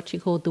first of what she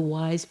called the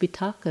wise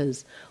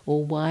vitakkas,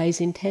 or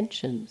wise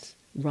intentions,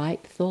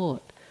 right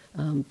thought.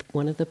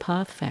 One of the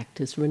path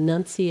factors,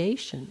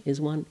 renunciation,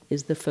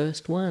 is the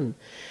first one.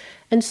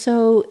 And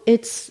so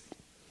it's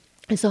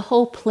a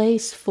whole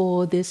place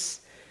for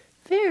this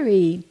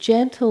very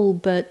gentle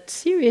but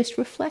serious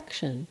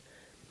reflection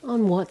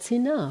on what's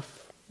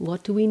enough.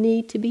 What do we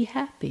need to be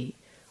happy?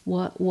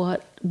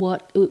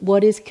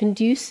 What is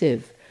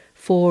conducive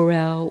for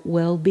our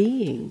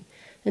well-being.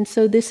 And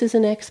so this is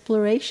an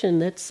exploration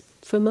that's,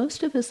 for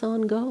most of us,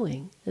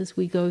 ongoing as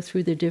we go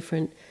through the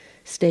different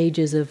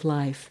stages of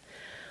life.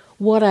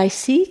 What I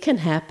see can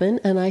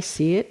happen, and I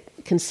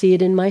can see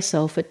it in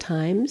myself at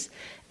times,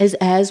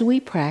 as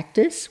we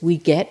practice, we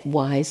get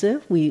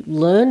wiser, we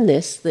learn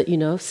this, that,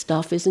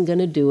 stuff isn't going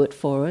to do it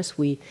for us.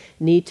 We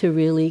need to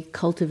really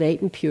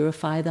cultivate and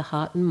purify the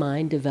heart and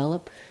mind,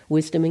 develop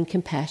wisdom and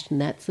compassion.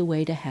 That's the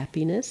way to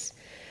happiness.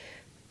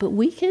 But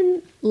we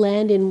can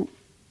land in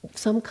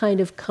some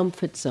kind of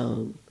comfort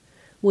zone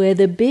where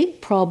the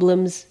big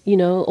problems,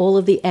 all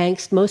of the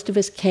angst, most of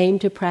us came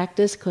to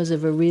practice because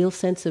of a real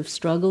sense of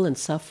struggle and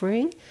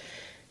suffering.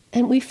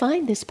 And we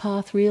find this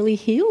path really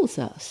heals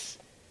us,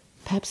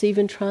 perhaps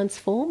even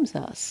transforms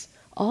us,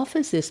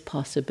 offers this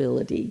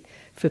possibility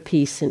for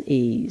peace and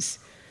ease.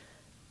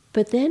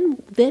 But then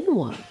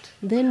what?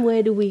 Then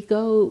where do we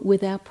go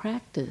with our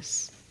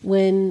practice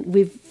when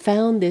we've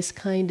found this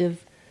kind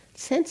of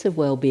sense of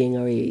well-being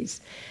or ease?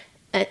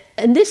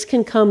 And this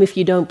can come if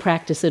you don't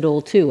practice at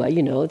all too.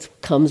 It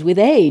comes with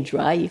age,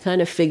 right? You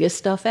kind of figure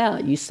stuff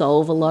out. You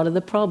solve a lot of the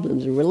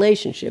problems in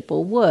relationship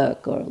or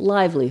work or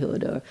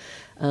livelihood or,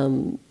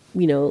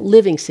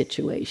 living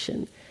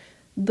situation.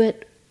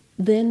 But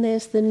then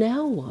there's the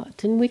now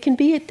what? And we can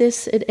be at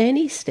this at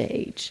any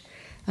stage.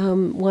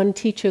 One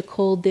teacher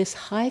called this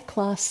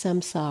high-class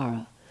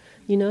samsara.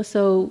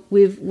 So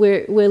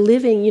we're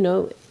living,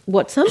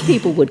 what some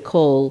people would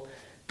call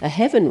a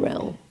heaven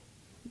realm,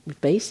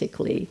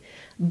 basically.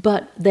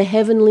 But the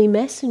heavenly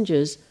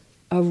messengers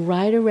are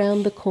right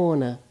around the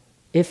corner,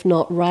 if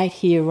not right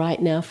here, right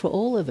now for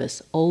all of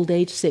us, old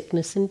age,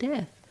 sickness, and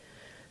death.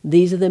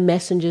 These are the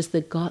messengers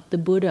that got the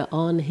Buddha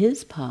on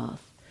his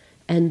path.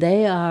 And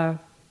they are,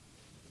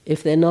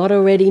 if they're not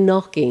already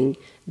knocking,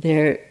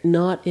 they're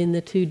not in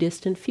the too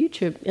distant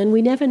future. And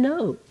we never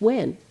know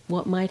when,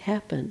 what might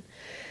happen.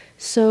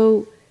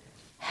 So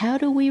how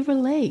do we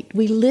relate?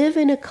 We live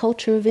in a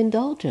culture of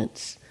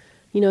indulgence.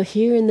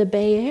 Here in the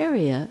Bay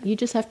Area, you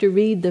just have to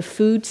read the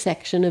food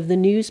section of the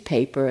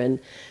newspaper and,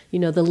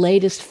 the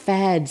latest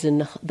fads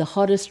and the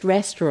hottest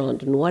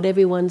restaurant and what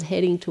everyone's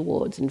heading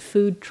towards and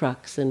food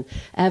trucks and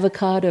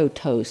avocado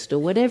toast or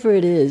whatever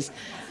it is.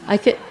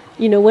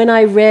 When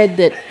I read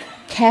that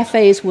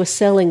cafes were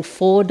selling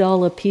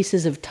 $4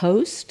 pieces of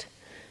toast,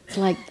 it's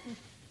like,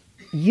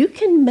 you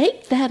can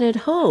make that at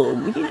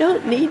home. You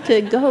don't need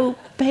to go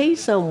pay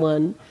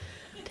someone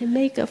to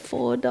make a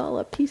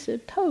 $4 piece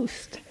of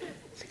toast.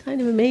 Kind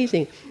of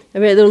amazing. I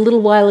read a little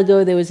while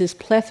ago there was this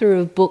plethora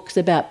of books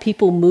about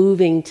people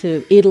moving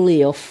to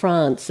Italy or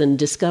France and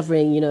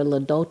discovering, La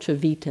Dolce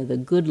Vita, the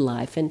good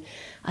life. And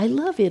I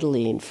love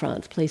Italy and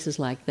France, places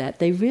like that.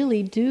 They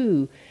really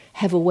do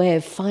have a way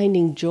of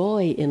finding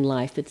joy in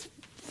life that's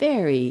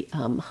very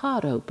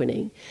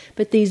heart-opening.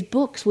 But these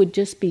books would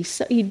just be,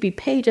 you'd be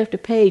page after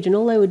page, and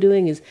all they were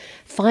doing is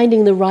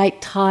finding the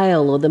right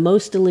tile or the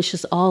most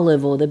delicious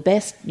olive or the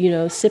best,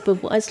 sip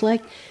of wine. It's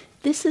like,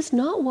 this is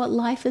not what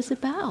life is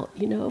about,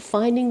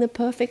 finding the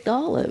perfect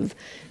olive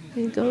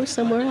and go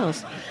somewhere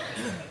else.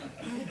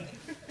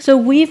 So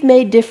we've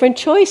made different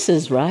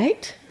choices,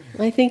 right?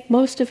 I think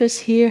most of us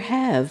here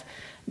have.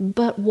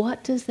 But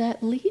what does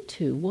that lead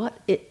to?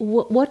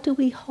 What do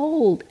we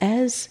hold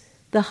as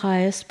the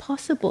highest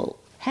possible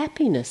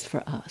happiness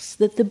for us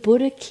that the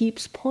Buddha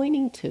keeps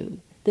pointing to,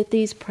 that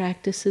these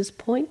practices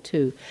point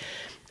to?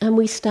 And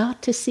we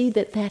start to see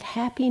that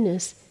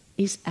happiness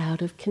is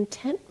out of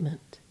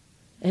contentment.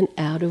 And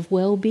out of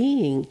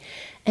well-being,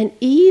 and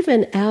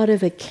even out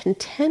of a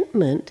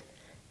contentment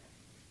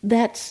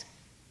that's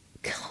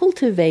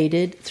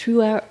cultivated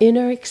through our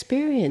inner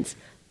experience,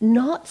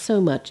 not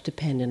so much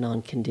dependent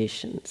on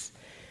conditions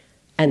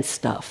and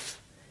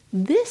stuff.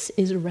 This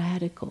is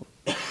radical,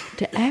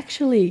 to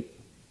actually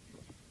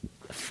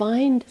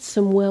find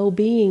some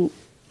well-being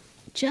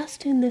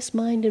just in this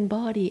mind and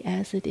body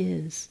as it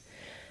is,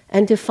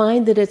 and to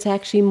find that it's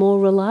actually more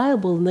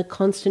reliable than the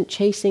constant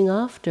chasing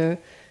after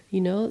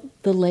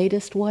the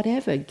latest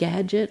whatever,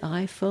 gadget,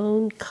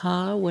 iPhone,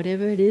 car,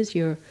 whatever it is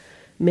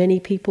many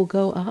people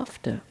go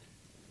after.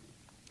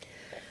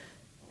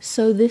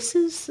 So this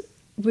is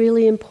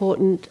really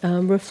important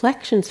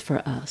reflections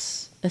for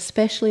us,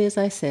 especially, as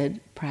I said,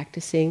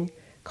 practicing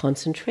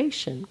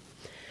concentration.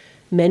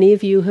 Many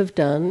of you have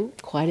done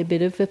quite a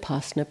bit of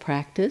Vipassana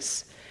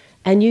practice,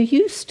 and you're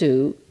used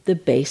to the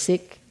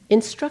basic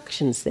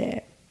instructions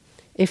there.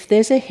 If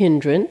there's a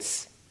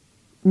hindrance,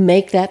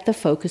 make that the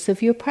focus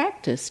of your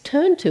practice.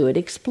 Turn to it,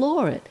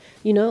 explore it.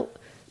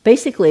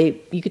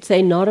 Basically, you could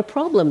say not a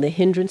problem. The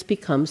hindrance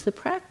becomes the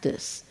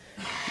practice.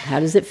 How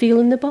does it feel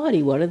in the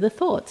body? What are the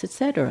thoughts,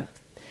 etc.?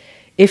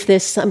 If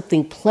there's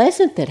something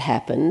pleasant that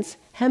happens,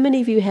 how many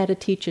of you had a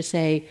teacher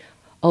say,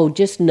 oh,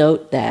 just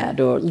note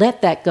that, or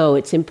let that go,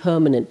 it's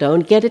impermanent.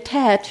 Don't get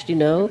attached,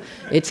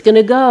 it's going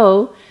to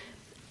go.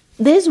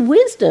 There's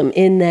wisdom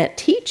in that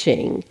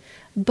teaching,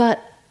 but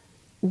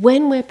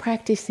when we're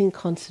practicing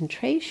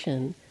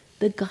concentration,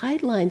 the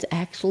guidelines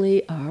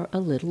actually are a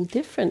little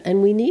different,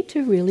 and we need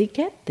to really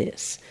get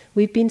this.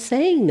 We've been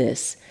saying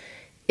this.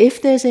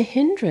 if there's a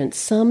hindrance,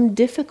 some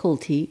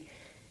difficulty,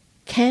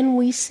 can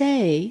we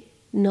say,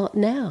 not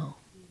now?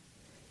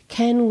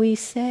 Can we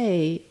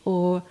say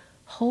or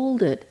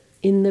hold it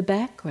in the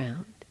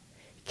background?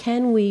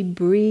 Can we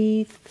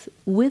breathe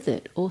with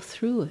it or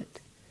through it?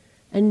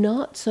 And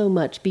not so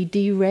much be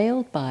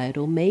derailed by it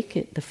or make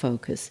it the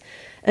focus.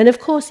 And of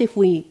course, if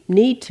we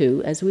need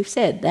to, as we've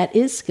said, that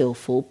is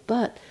skillful,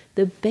 but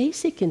the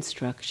basic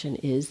instruction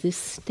is this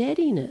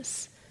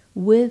steadiness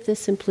with the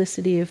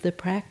simplicity of the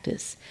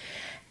practice.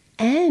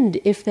 And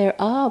if there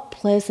are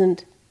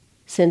pleasant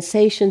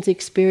sensations,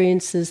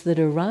 experiences that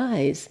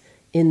arise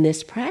in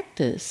this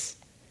practice,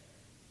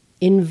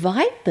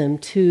 invite them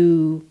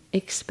to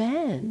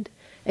expand.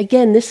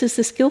 Again, this is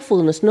the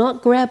skillfulness,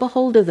 not grab a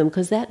hold of them,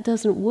 because that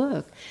doesn't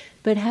work.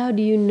 But how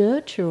do you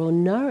nurture or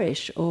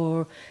nourish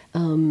or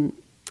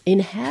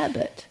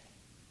inhabit,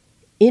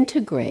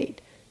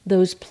 integrate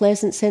those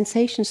pleasant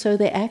sensations so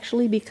they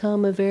actually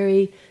become a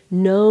very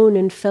known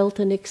and felt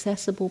and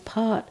accessible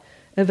part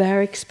of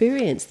our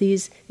experience,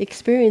 these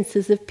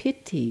experiences of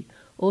piti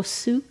or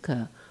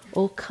sukha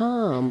or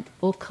calm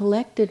or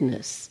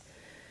collectedness.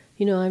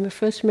 You know, I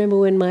first remember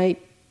when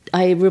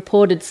I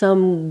reported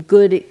some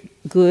good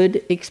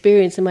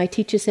experience and my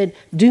teacher said,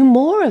 do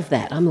more of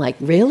that. I'm like,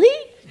 really?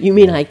 You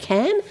mean I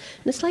can?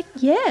 And it's like,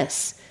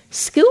 yes.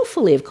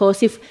 Skillfully, of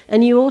course,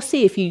 and you all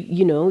see if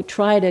you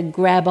try to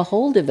grab a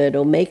hold of it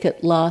or make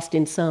it last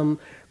in some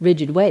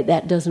rigid way,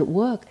 that doesn't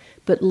work.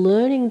 But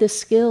learning the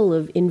skill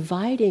of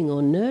inviting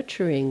or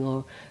nurturing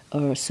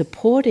or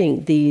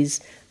supporting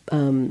these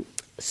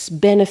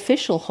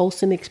beneficial,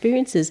 wholesome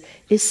experiences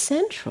is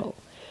central.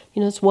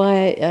 You know, that's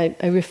why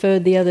I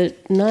referred the other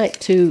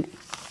night to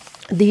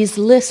these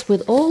lists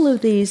with all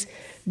of these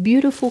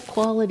beautiful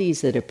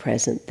qualities that are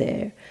present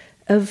there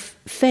of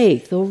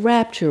faith or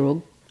rapture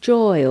or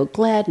joy or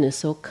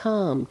gladness or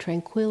calm,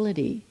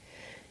 tranquility.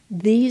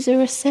 These are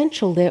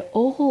essential. They're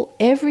all,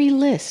 every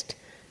list,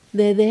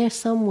 they're there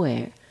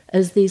somewhere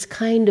as these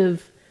kind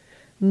of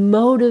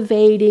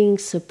motivating,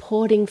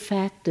 supporting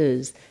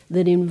factors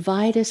that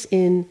invite us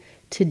in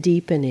to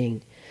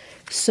deepening.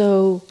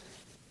 So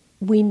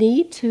we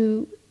need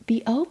to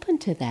be open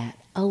to that,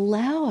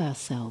 allow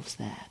ourselves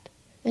that.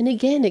 And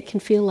again, it can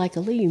feel like,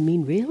 oh, you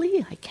mean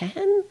really? I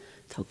can?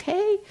 It's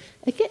okay.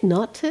 Again,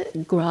 not to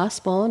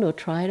grasp on or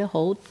try to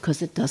hold,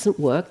 because it doesn't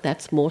work,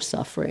 that's more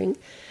suffering,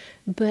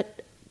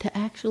 but to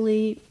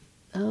actually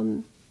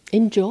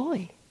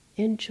enjoy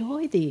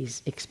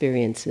these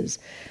experiences.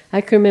 I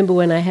can remember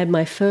when I had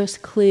my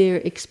first clear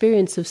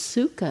experience of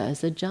sukha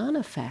as a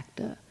jhana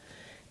factor.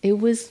 It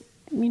was,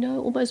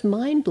 almost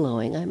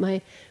mind-blowing.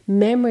 My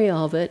memory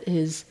of it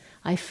is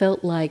I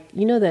felt like,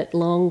 that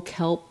long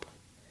kelp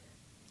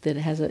that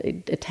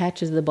it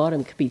attaches to the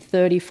bottom, could be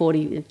 30,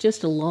 40,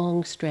 just a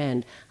long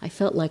strand. I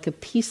felt like a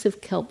piece of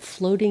kelp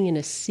floating in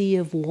a sea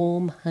of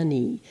warm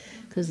honey,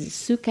 because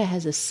sukha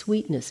has a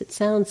sweetness. It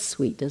sounds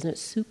sweet, doesn't it?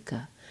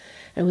 Sukha.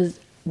 And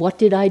what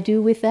did I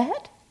do with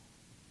that?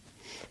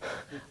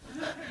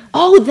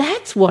 Oh,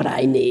 that's what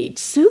I need,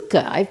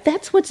 sukha.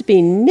 That's what's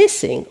been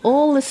missing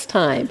all this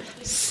time.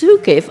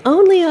 Sukha, if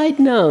only I'd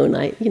known,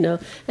 and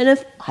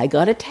if I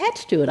got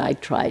attached to it, I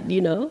tried,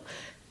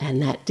 and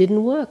that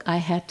didn't work. I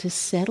had to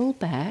settle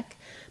back,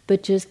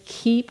 but just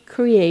keep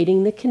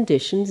creating the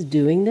conditions,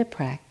 doing the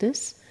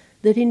practice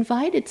that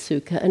invited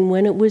sukha. And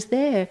when it was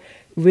there,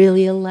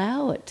 really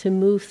allow it to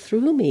move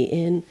through me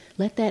and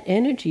let that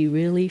energy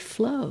really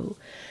flow.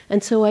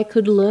 And so I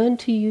could learn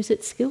to use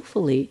it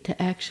skillfully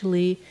to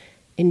actually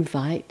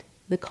invite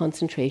the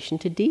concentration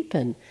to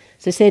deepen.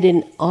 As I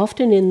said,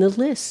 often in the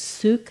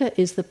list, sukha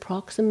is the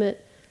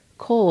proximate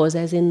cause,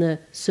 as in the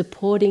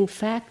supporting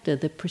factor,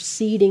 the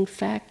preceding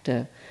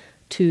factor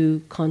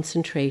to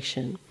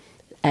concentration,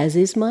 as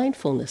is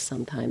mindfulness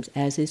sometimes,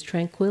 as is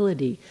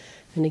tranquility.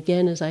 And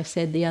again, as I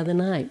said the other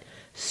night,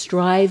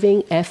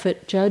 striving,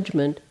 effort,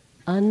 judgment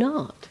are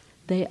not.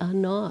 They are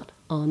not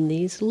on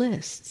these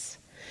lists.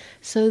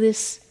 So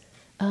this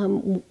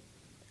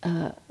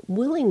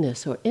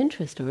willingness or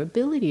interest or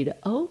ability to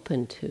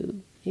open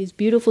to these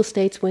beautiful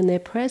states when they're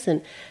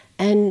present,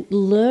 and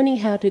learning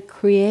how to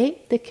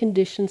create the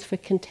conditions for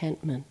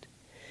contentment.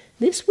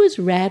 This was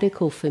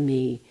radical for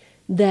me,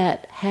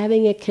 that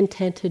having a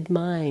contented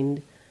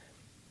mind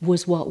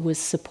was what was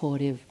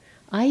supportive.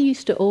 I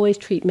used to always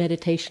treat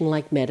meditation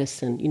like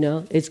medicine,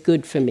 it's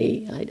good for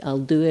me. I'll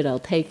do it, I'll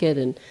take it,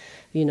 and,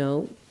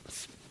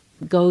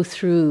 go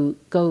through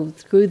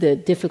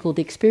the difficult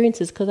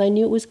experiences because I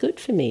knew it was good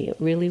for me. It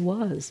really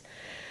was.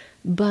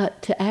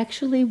 But to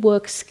actually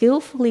work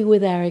skillfully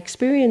with our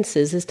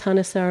experiences, as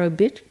Thanissaro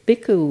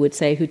Bhikkhu would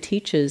say, who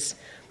teaches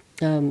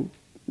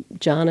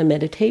jhana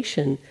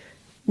meditation,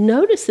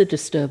 notice the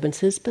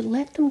disturbances, but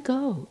let them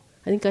go.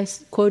 I think I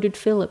quoted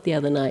Philip the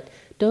other night.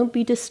 Don't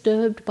be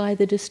disturbed by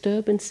the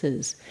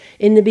disturbances.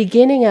 In the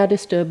beginning, our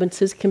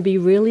disturbances can be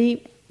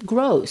really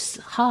gross,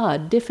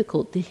 hard,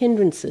 difficult, the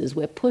hindrances.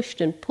 We're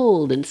pushed and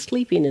pulled, and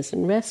sleepiness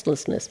and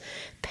restlessness,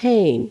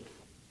 pain.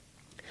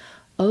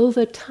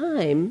 Over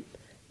time,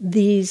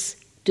 these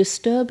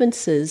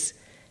disturbances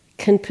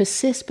can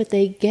persist, but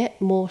they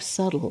get more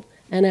subtle.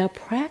 And our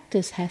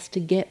practice has to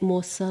get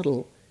more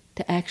subtle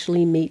to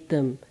actually meet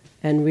them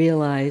and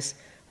realize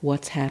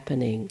what's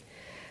happening.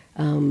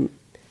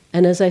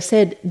 And as I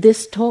said,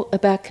 this talk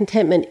about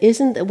contentment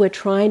isn't that we're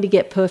trying to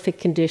get perfect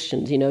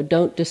conditions.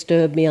 Don't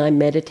disturb me, I'm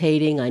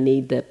meditating, I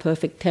need the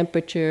perfect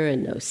temperature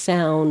and no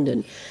sound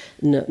and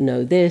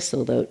no this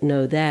or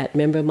no that.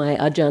 Remember my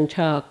Ajahn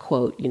Chah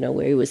quote,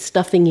 where he was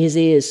stuffing his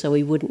ears so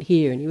he wouldn't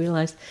hear, and he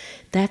realized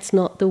that's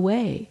not the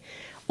way.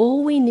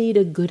 All we need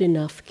are good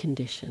enough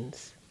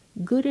conditions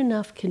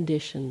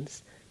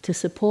to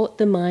support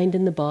the mind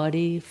and the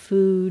body,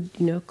 food,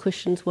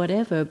 cushions,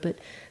 whatever, but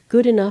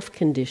good enough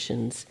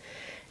conditions.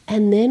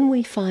 And then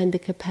we find the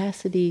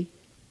capacity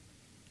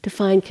to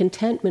find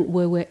contentment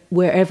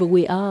wherever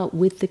we are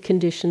with the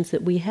conditions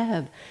that we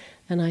have.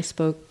 And I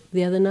spoke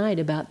the other night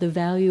about the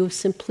value of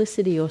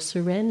simplicity or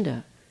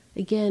surrender.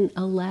 Again,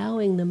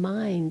 allowing the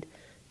mind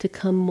to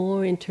come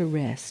more into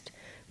rest,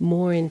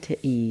 more into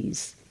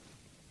ease.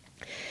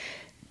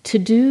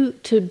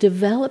 To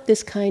develop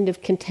this kind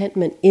of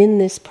contentment in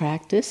this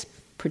practice,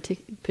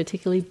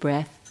 particularly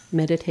breath,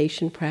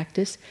 meditation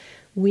practice,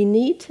 we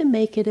need to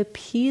make it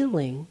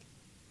appealing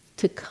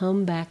to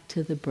come back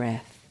to the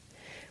breath.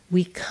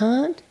 We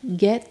can't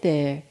get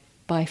there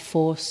by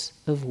force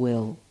of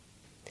will.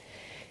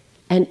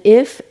 And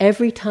if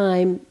every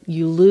time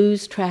you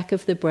lose track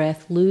of the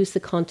breath, lose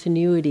the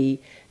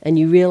continuity, and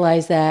you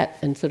realize that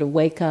and sort of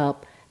wake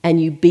up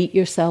and you beat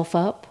yourself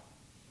up,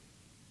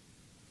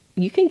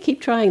 you can keep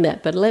trying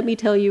that, but let me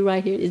tell you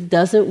right here, it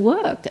doesn't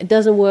work. It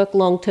doesn't work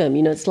long term.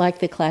 It's like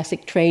the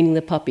classic training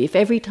the puppy. If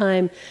every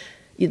time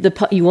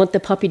you want the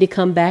puppy to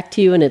come back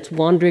to you and it's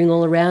wandering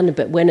all around,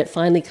 but when it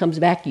finally comes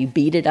back, you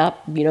beat it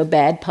up,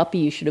 bad puppy,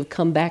 you should have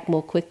come back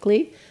more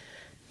quickly.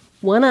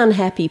 One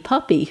unhappy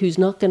puppy who's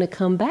not going to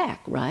come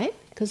back, right?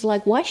 Because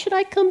why should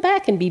I come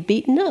back and be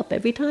beaten up?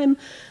 Every time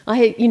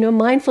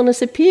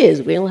mindfulness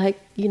appears, we're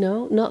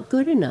not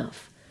good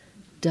enough.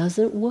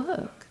 Doesn't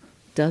work.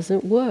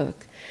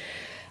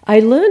 I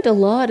learned a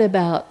lot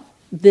about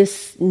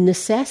this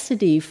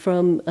necessity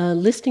from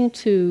listening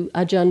to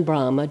Ajahn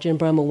Brahma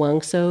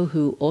Wangso,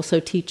 who also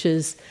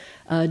teaches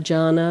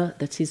jhana.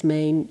 That's his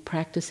main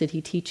practice that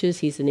he teaches.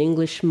 He's an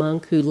English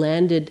monk who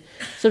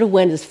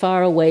went as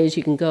far away as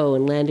you can go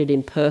and landed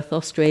in Perth,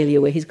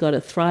 Australia, where he's got a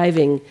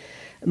thriving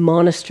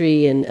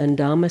monastery and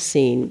dharma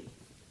scene.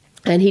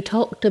 And he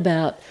talked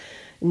about,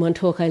 in one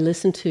talk I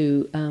listened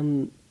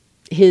to,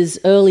 his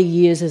early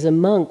years as a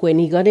monk when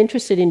he got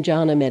interested in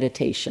jhana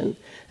meditation.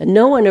 And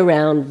no one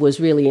around was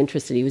really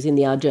interested. He was in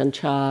the Ajahn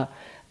Chah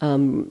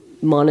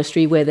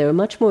monastery where they were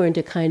much more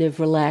into kind of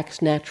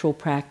relaxed, natural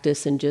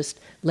practice and just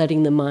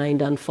letting the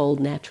mind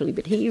unfold naturally.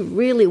 But he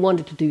really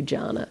wanted to do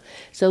jhana.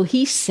 So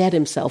he set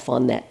himself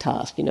on that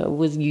task.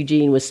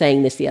 Eugene was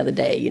saying this the other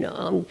day,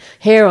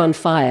 hair on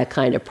fire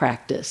kind of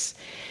practice.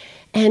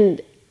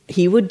 And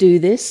he would do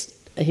this.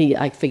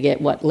 I forget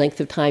what length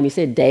of time he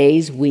said,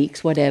 days,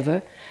 weeks,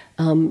 whatever,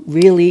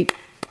 really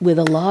with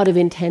a lot of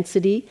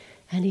intensity.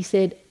 And he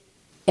said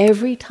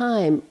every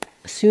time,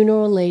 sooner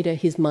or later,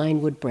 his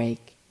mind would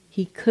break.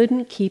 He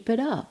couldn't keep it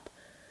up.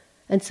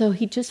 And so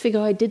he'd just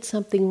figure, I did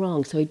something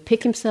wrong. So he'd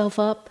pick himself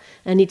up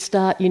and he'd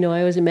start, I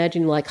always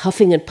imagine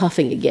huffing and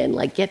puffing again,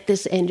 get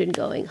this engine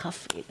going,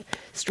 huffing,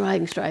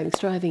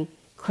 striving,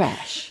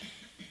 crash.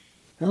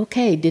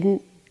 Okay,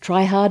 didn't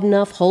try hard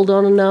enough, hold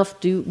on enough,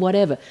 do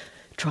whatever.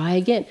 Try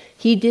again.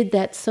 He did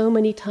that so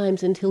many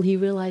times until he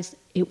realized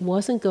it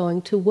wasn't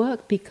going to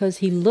work because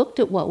he looked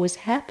at what was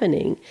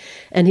happening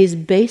and his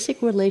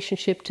basic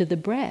relationship to the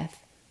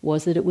breath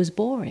was that it was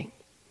boring.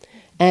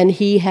 And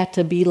he had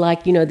to be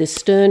this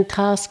stern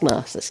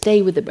taskmaster,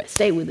 stay with the breath,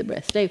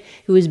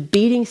 He was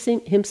beating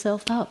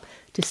himself up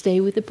to stay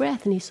with the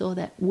breath, and he saw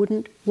that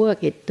wouldn't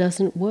work, it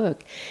doesn't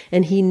work.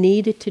 And he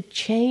needed to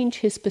change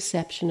his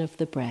perception of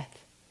the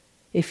breath.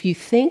 If you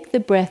think the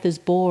breath is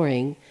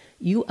boring,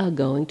 you are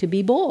going to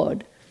be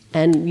bored.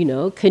 And,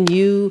 can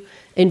you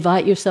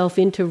invite yourself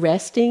into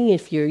resting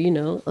if you're,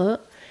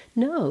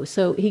 no.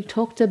 So he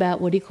talked about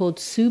what he called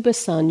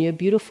subhasanya,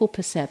 beautiful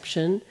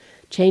perception,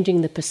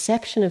 changing the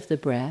perception of the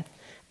breath,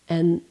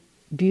 and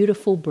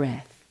beautiful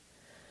breath.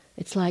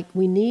 It's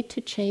we need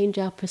to change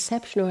our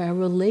perception or our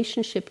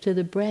relationship to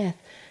the breath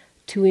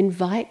to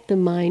invite the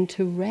mind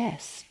to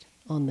rest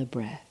on the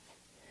breath.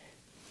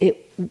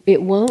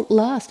 It won't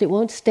last. It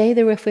won't stay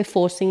there if we're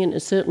forcing it. And it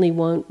certainly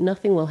won't.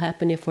 Nothing will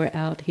happen if we're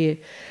out here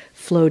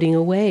floating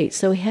away.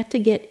 So we had to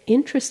get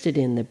interested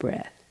in the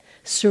breath,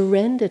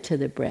 surrender to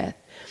the breath.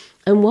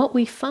 And what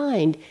we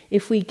find,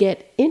 if we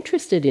get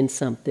interested in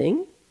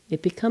something,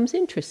 it becomes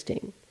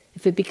interesting.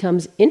 If it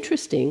becomes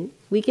interesting,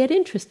 we get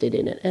interested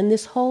in it. And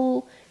this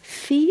whole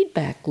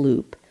feedback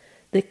loop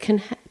that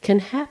can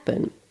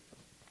happen.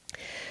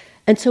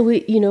 And so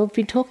we've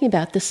been talking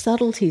about the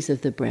subtleties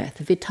of the breath,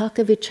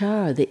 vitakka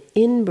vichara, the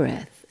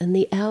in-breath and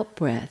the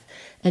out-breath.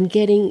 And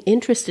getting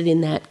interested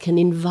in that can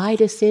invite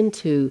us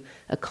into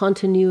a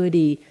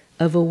continuity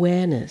of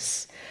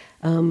awareness.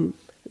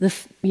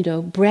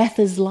 Breath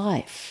is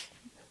life,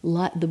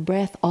 the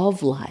breath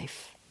of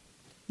life.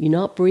 You're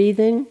not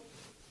breathing,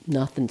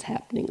 nothing's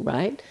happening,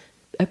 right?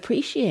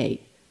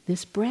 Appreciate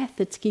this breath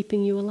that's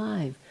keeping you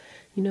alive.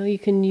 You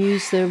can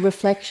use the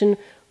reflection,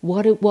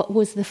 what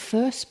was the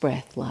first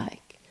breath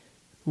like?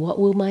 What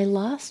will my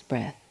last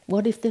breath?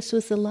 What if this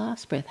was the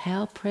last breath?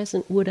 How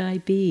present would I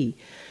be?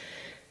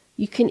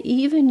 You can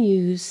even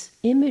use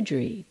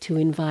imagery to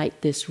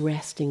invite this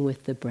resting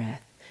with the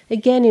breath.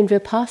 Again, in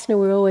Vipassana,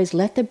 we're always,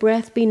 let the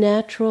breath be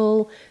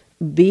natural,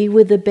 be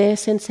with the bare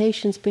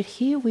sensations, but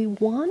here we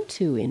want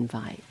to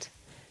invite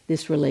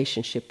this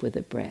relationship with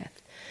the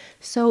breath.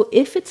 So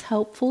if it's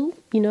helpful,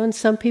 and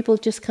some people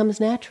it just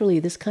comes naturally,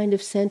 this kind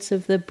of sense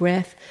of the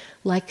breath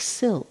like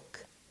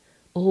silk,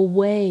 or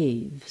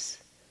waves,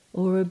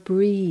 or a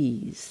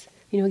breeze.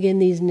 Again,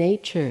 these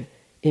nature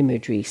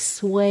imagery,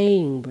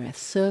 swaying breath,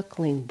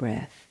 circling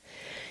breath.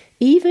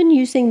 Even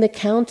using the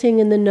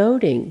counting and the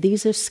noting,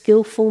 these are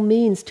skillful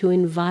means to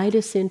invite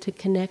us into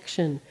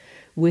connection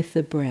with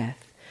the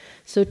breath.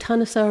 So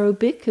Thanissaro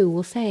Bhikkhu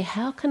will say,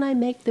 how can I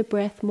make the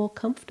breath more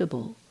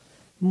comfortable,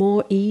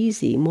 more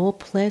easy, more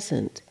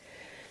pleasant?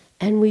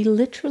 And we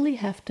literally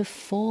have to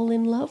fall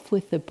in love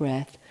with the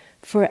breath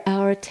for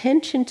our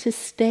attention to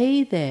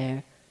stay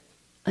there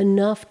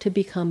enough to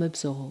become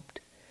absorbed.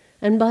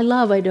 And by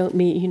love, I don't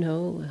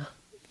mean,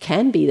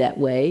 can be that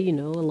way, a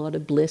lot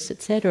of bliss,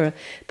 etc.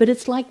 But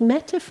it's like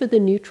metta for the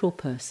neutral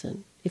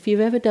person. If you've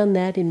ever done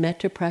that in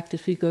metta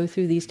practice, we go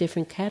through these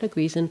different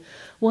categories. And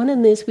one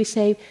in this, we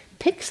say,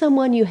 pick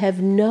someone you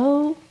have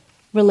no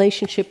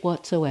relationship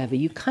whatsoever.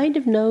 You kind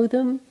of know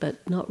them,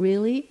 but not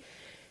really.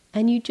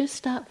 And you just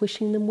start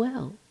wishing them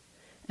well.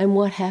 And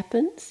what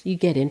happens? You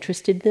get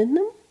interested in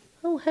them.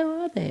 Oh,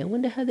 how are they? I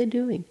wonder how they're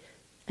doing.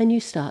 And you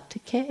start to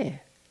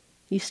care.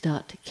 You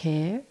start to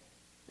care.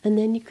 And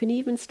then you can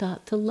even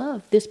start to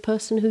love this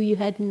person who you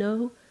had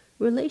no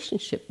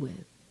relationship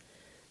with.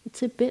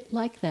 It's a bit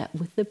like that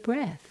with the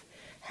breath.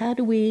 How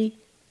do we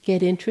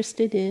get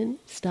interested in,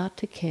 start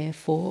to care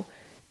for,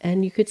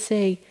 and you could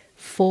say,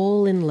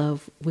 fall in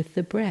love with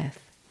the breath?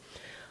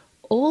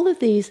 All of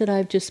these that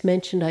I've just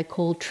mentioned I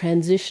call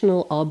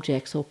transitional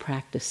objects or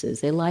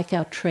practices. They're like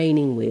our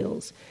training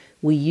wheels.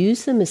 We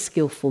use them as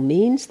skillful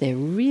means. They're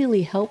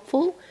really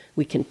helpful.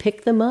 We can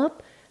pick them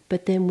up.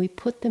 But then we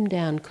put them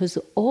down because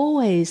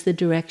always the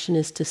direction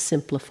is to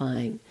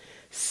simplifying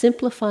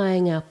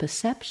our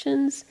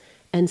perceptions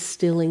and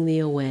stilling the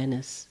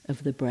awareness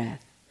of the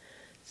breath.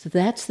 So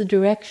that's the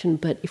direction.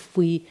 But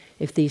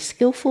if these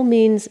skillful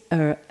means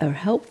are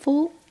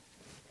helpful,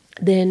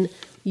 then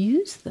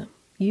use them.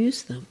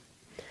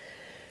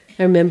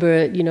 I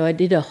remember, I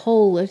did it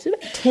was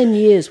about 10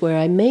 years where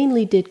I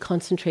mainly did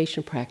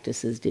concentration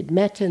practices, did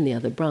metta and the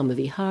other Brahma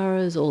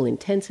Viharas, all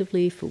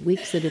intensively for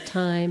weeks at a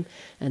time,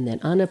 and then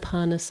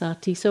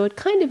Anapanasati. So it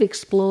kind of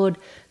explored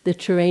the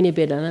terrain a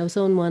bit, and I was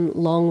on one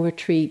long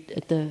retreat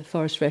at the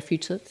Forest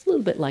Refuge, so it's a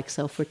little bit like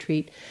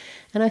self-retreat.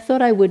 And I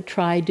thought I would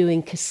try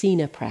doing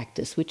kasina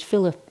practice, which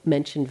Philip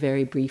mentioned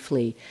very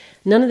briefly.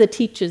 None of the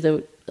teachers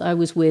that I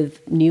was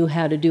with knew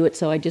how to do it,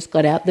 so I just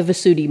got out the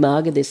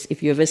Visuddhimagga. This,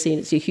 if you've ever seen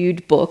it, it's a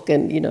huge book,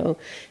 and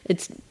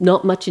it's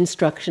not much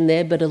instruction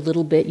there, but a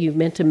little bit. You're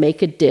meant to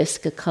make a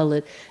disc, a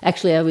colored.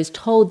 Actually, I was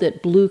told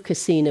that blue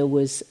kasina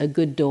was a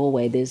good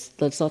doorway. There's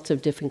lots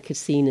of different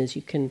kasinas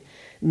you can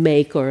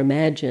make or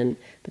imagine,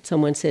 but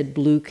someone said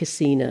blue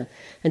kasina,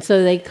 and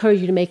so they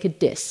encourage you to make a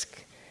disc.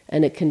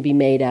 And it can be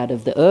made out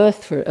of the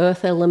earth, for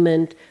earth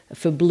element.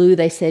 For blue,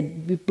 they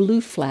said blue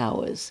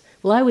flowers.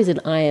 Well, I was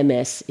at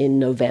IMS in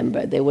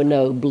November. There were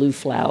no blue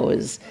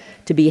flowers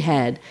to be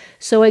had.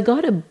 So I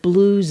got a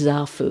blue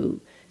zafu.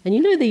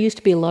 And there used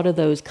to be a lot of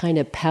those kind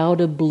of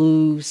powder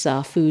blue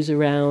zafus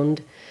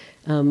around.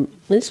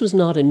 This was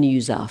not a new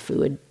zafu.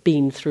 It had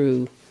been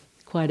through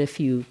quite a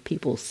few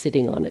people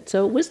sitting on it.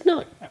 So it was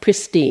not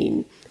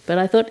pristine. But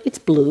I thought, it's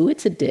blue,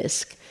 it's a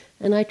disc.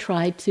 And I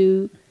tried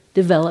to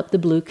develop the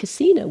blue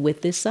kasina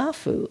with this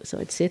zafu. So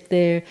I'd sit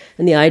there,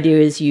 and the idea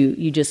is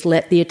you just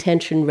let the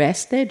attention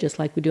rest there, just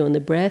like we do on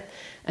the breath,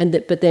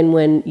 but then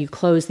when you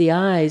close the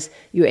eyes,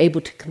 you're able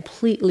to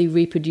completely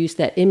reproduce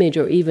that image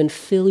or even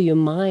fill your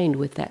mind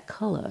with that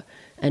color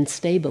and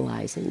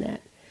stabilizing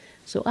that.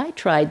 So I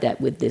tried that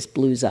with this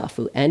blue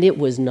zafu, and it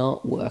was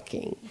not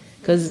working.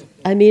 Because,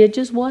 it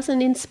just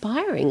wasn't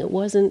inspiring. It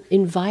wasn't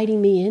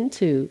inviting me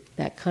into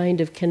that kind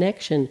of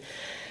connection.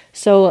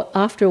 So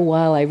after a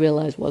while, I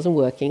realized it wasn't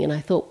working, and I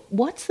thought,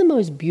 what's the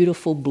most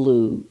beautiful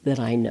blue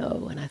that I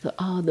know? And I thought,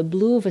 the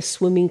blue of a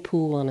swimming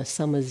pool on a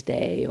summer's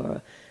day, or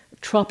a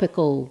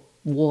tropical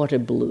water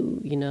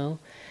blue,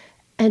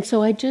 And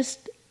so I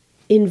just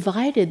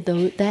invited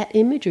that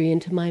imagery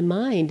into my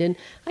mind, and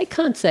I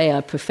can't say I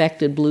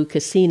perfected blue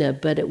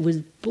kasina, but it was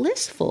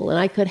blissful, and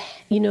I could,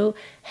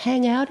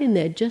 hang out in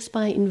there just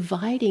by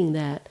inviting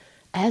that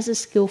as a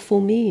skillful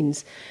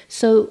means.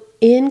 So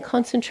in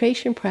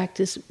concentration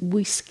practice,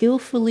 we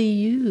skillfully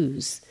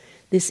use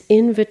this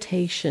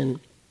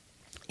invitation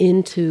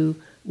into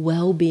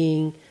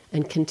well-being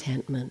and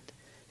contentment.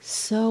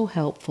 So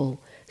helpful,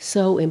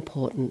 so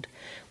important.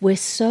 We're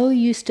so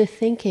used to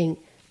thinking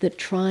that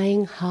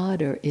trying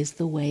harder is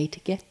the way to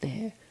get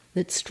there,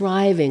 that's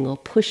striving or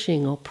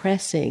pushing or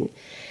pressing.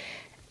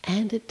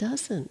 And it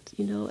doesn't,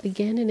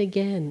 again and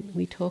again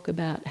we talk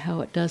about how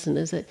it doesn't.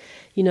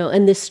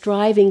 And this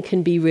striving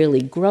can be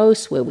really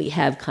gross, where we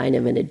have kind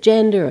of an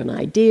agenda, an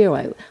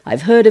idea.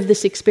 I've heard of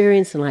this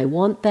experience and I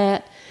want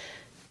that.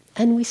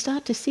 And we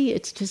start to see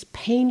it's just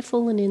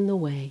painful and in the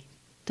way.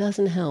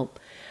 Doesn't help.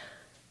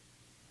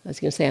 I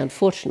was going to say,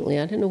 unfortunately,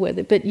 I don't know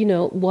whether, but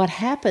what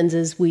happens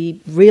is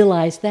we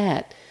realize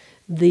that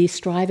the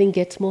striving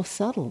gets more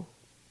subtle.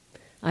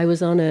 I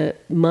was on a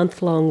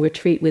month-long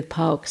retreat with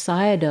Pauk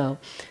Sayadaw,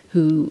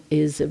 who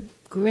is a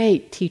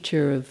great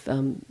teacher of,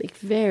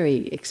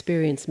 very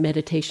experienced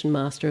meditation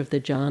master of the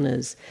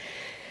jhanas.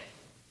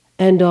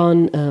 And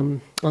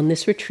on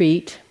this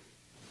retreat,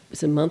 it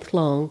was a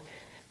month-long,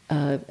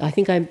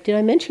 did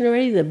I mention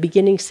already, the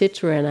beginning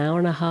sits were an hour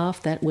and a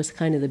half. That was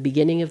kind of the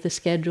beginning of the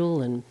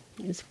schedule, and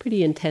it was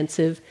pretty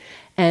intensive.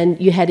 And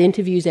you had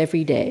interviews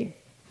every day.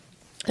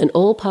 And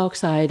all Pauk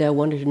Sayadaw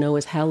wanted to know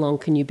was, how long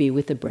can you be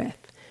with the breath?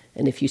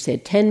 And if you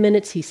said 10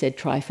 minutes, he said,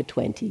 try for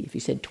 20. If you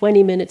said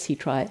 20 minutes, he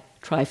try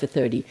for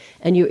 30.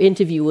 And your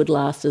interview would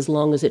last as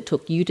long as it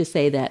took you to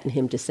say that and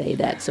him to say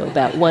that. So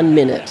about 1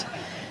 minute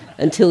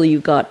until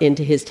you got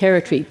into his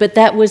territory. But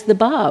that was the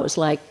bar. It was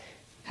like,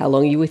 how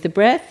long are you with the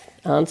breath?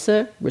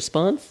 Answer,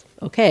 response,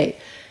 okay.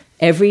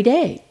 Every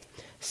day.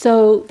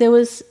 So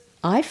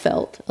I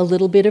felt a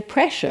little bit of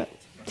pressure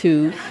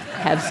to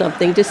have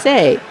something to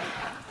say.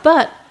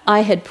 But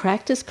I had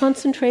practiced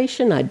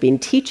concentration, I'd been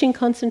teaching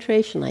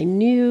concentration, I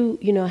knew,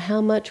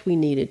 how much we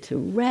needed to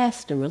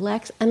rest and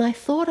relax, and I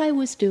thought I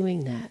was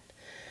doing that.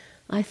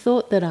 I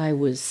thought that I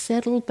was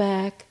settled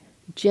back,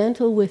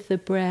 gentle with the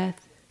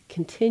breath,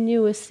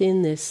 continuous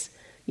in this,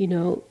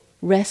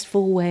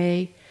 restful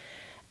way,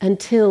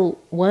 until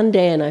one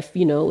day, and it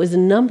was a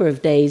number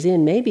of days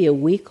in, maybe a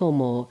week or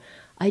more,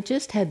 I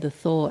just had the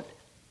thought,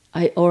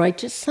 I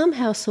just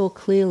somehow saw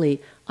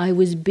clearly, I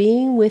was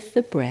being with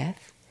the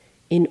breath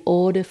in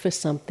order for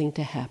something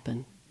to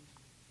happen.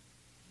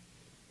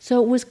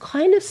 So it was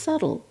kind of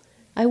subtle.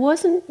 I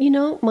wasn't,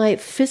 my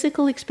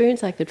physical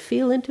experience, I could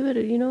feel into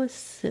it,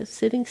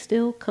 sitting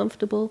still,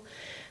 comfortable.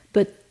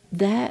 But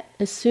that,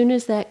 as soon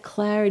as that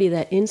clarity,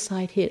 that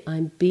insight hit,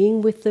 I'm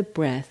being with the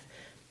breath,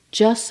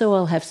 just so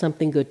I'll have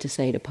something good to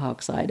say to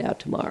Pauk Sayadaw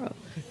tomorrow,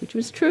 which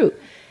was true.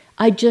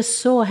 I just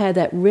saw how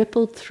that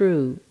rippled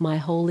through my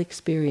whole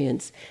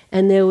experience.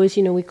 And there was,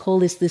 we call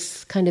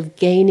this kind of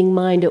gaining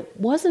mind. It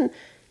wasn't,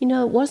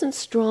 it wasn't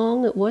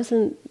strong, it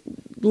wasn't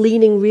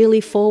leaning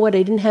really forward,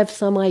 I didn't have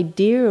some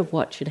idea of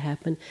what should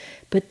happen,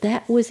 but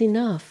that was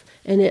enough.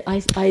 And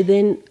I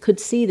then could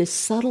see this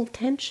subtle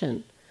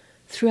tension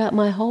throughout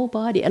my whole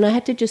body, and I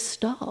had to just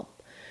stop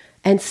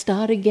and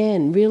start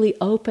again, really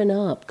open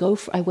up.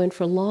 I went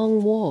for a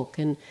long walk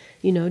and,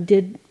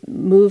 did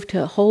move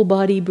to whole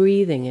body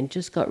breathing and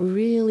just got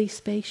really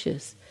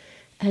spacious.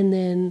 And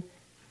then,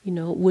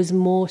 was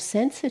more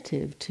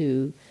sensitive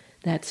to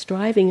that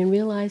striving and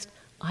realized,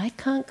 I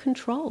can't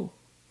control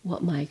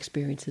what my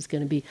experience is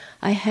going to be.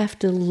 I have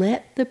to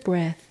let the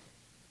breath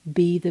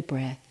be the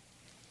breath,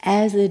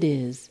 as it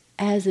is,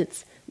 as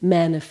it's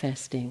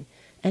manifesting,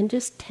 and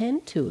just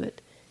tend to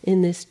it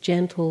in this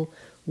gentle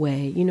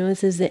way.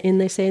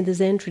 They say in the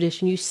Zen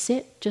tradition, you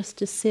sit just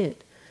to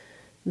sit.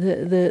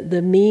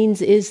 The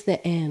means is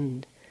the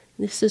end.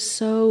 This is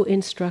so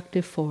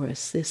instructive for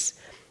us, this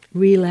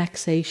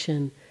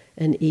relaxation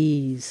and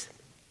ease.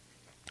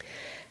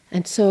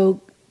 And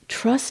so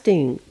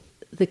trusting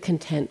the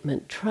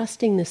contentment,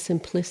 trusting the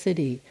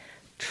simplicity,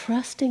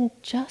 trusting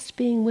just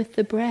being with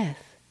the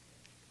breath,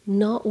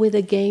 not with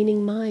a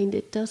gaining mind.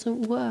 It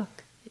doesn't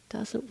work. It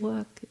doesn't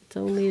work. It's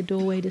only a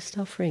doorway to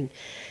suffering.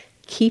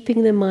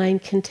 Keeping the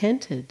mind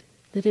contented,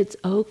 that it's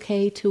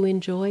okay to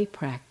enjoy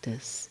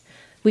practice.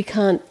 We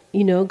can't,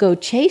 go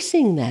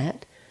chasing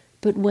that,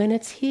 but when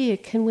it's here,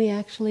 can we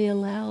actually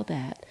allow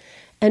that?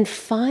 And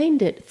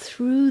find it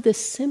through the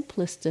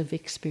simplest of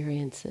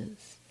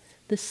experiences,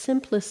 the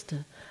simplest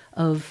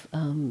of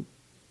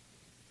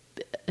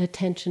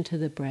attention to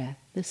the breath,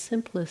 the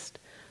simplest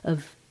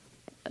of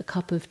a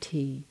cup of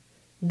tea.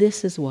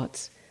 This is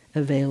what's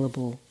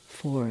available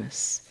for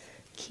us.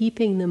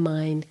 Keeping the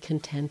mind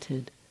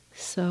contented,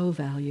 so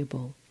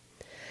valuable.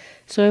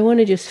 So I want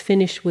to just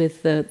finish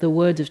with the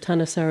words of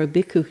Thanissaro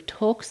Bhikkhu, who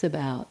talks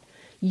about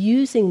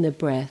using the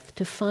breath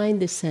to find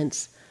the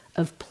sense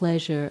of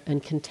pleasure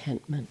and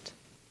contentment.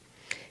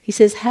 He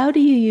says, how do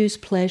you use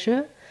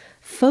pleasure?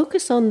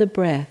 Focus on the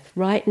breath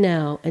right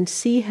now and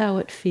see how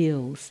it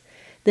feels.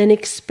 Then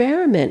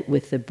experiment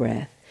with the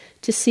breath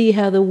to see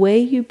how the way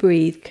you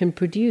breathe can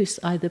produce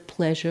either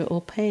pleasure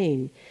or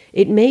pain.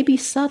 It may be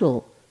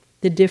subtle,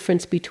 the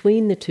difference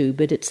between the two,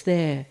 but it's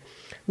there.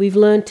 We've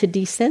learned to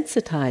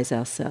desensitize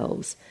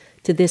ourselves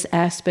to this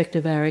aspect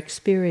of our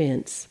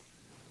experience.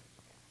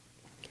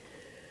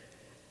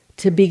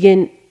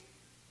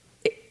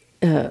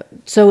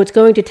 So it's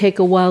going to take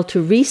a while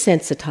to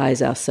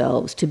resensitize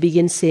ourselves, to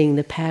begin seeing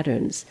the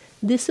patterns.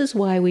 This is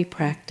why we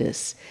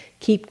practice.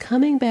 Keep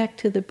coming back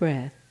to the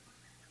breath.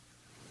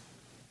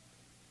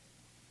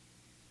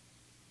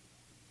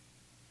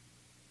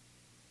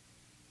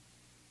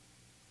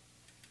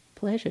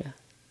 pleasure.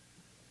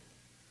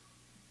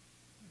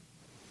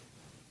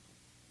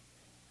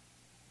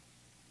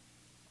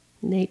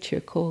 Nature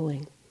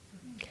calling.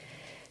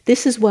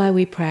 This is why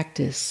we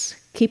practice.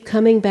 Keep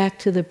coming back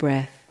to the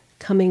breath,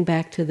 coming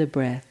back to the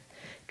breath.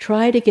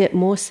 Try to get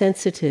more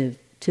sensitive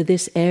to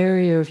this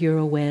area of your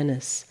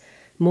awareness,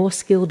 more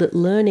skilled at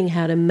learning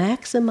how to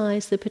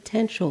maximize the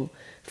potential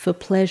for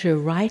pleasure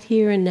right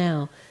here and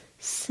now,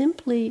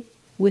 simply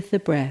with the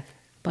breath,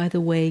 by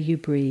the way you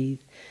breathe.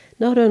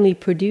 Not only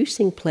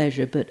producing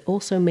pleasure, but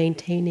also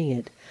maintaining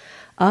it.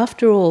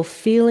 After all,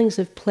 feelings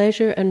of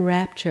pleasure and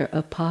rapture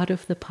are part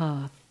of the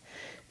path.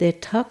 They're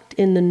tucked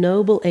in the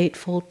Noble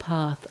Eightfold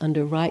Path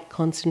under right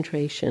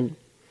concentration.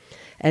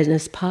 And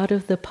as part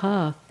of the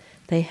path,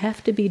 they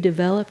have to be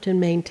developed and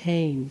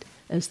maintained.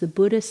 As the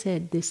Buddha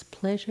said, this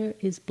pleasure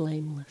is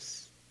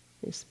blameless.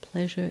 This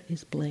pleasure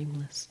is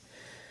blameless.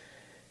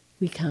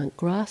 We can't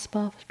grasp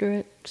after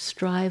it,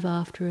 strive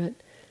after it.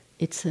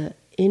 It's an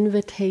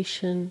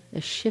invitation,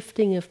 a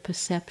shifting of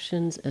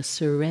perceptions, a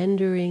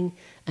surrendering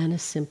and a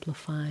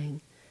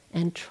simplifying,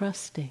 and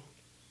trusting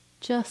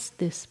just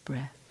this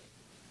breath,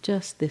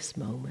 just this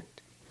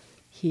moment,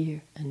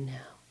 here and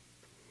now.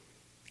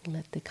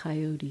 Let the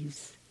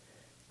coyotes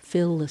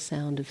fill the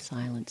sound of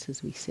silence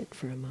as we sit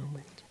for a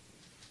moment.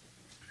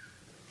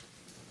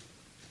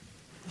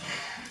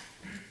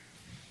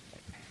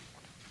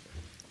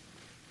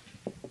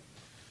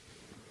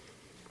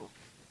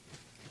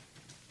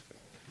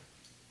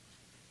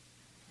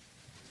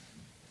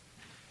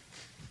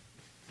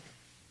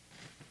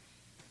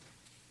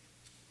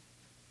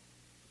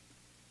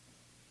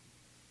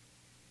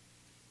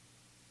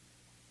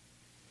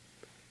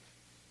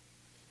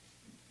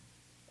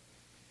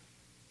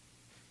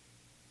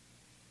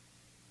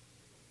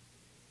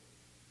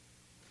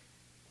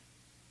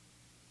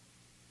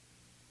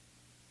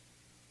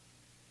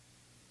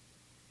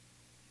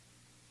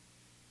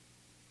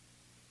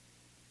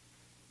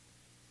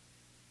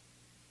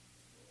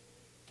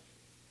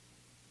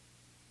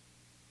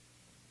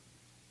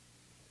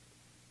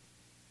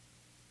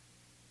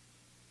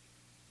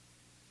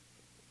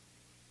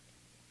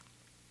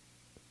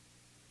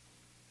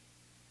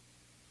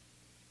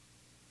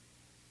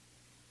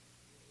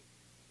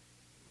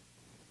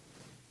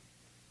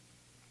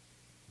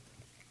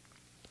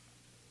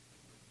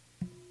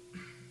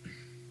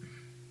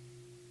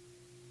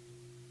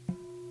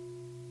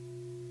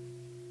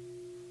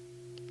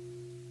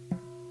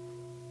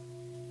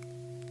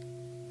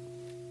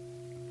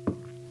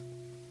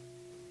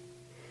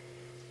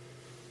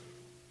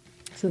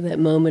 So that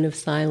moment of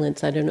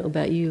silence, I don't know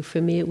about you,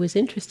 for me it was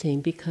interesting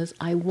because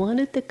I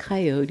wanted the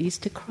coyotes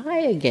to cry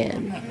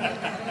again.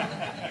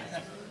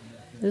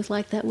 It was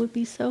like that would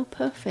be so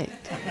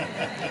perfect.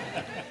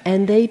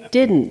 And they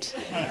didn't.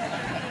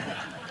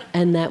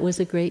 And that was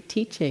a great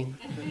teaching,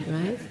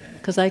 right?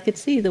 Because I could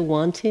see the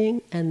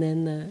wanting and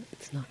then the,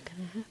 it's not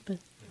going to happen.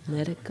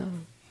 Let it go,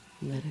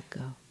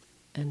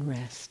 and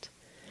rest.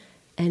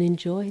 And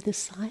enjoy the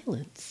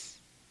silence.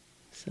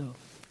 So,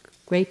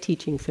 great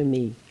teaching for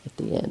me at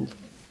the end.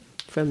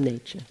 From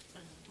nature.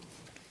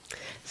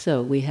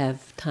 So we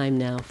have time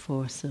now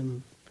for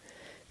some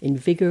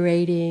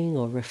invigorating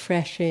or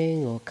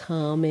refreshing or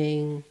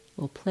calming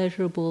or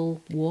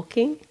pleasurable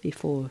walking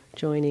before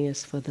joining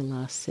us for the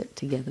last sit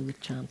together with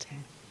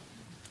chanting.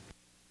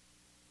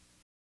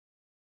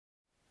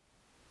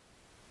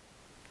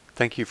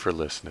 Thank you for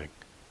listening.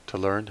 To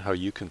learn how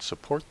you can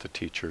support the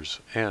teachers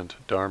and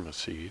Dharma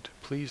Seed,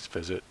 please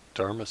visit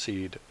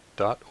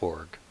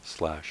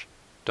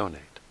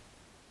dharmaseed.org/donate.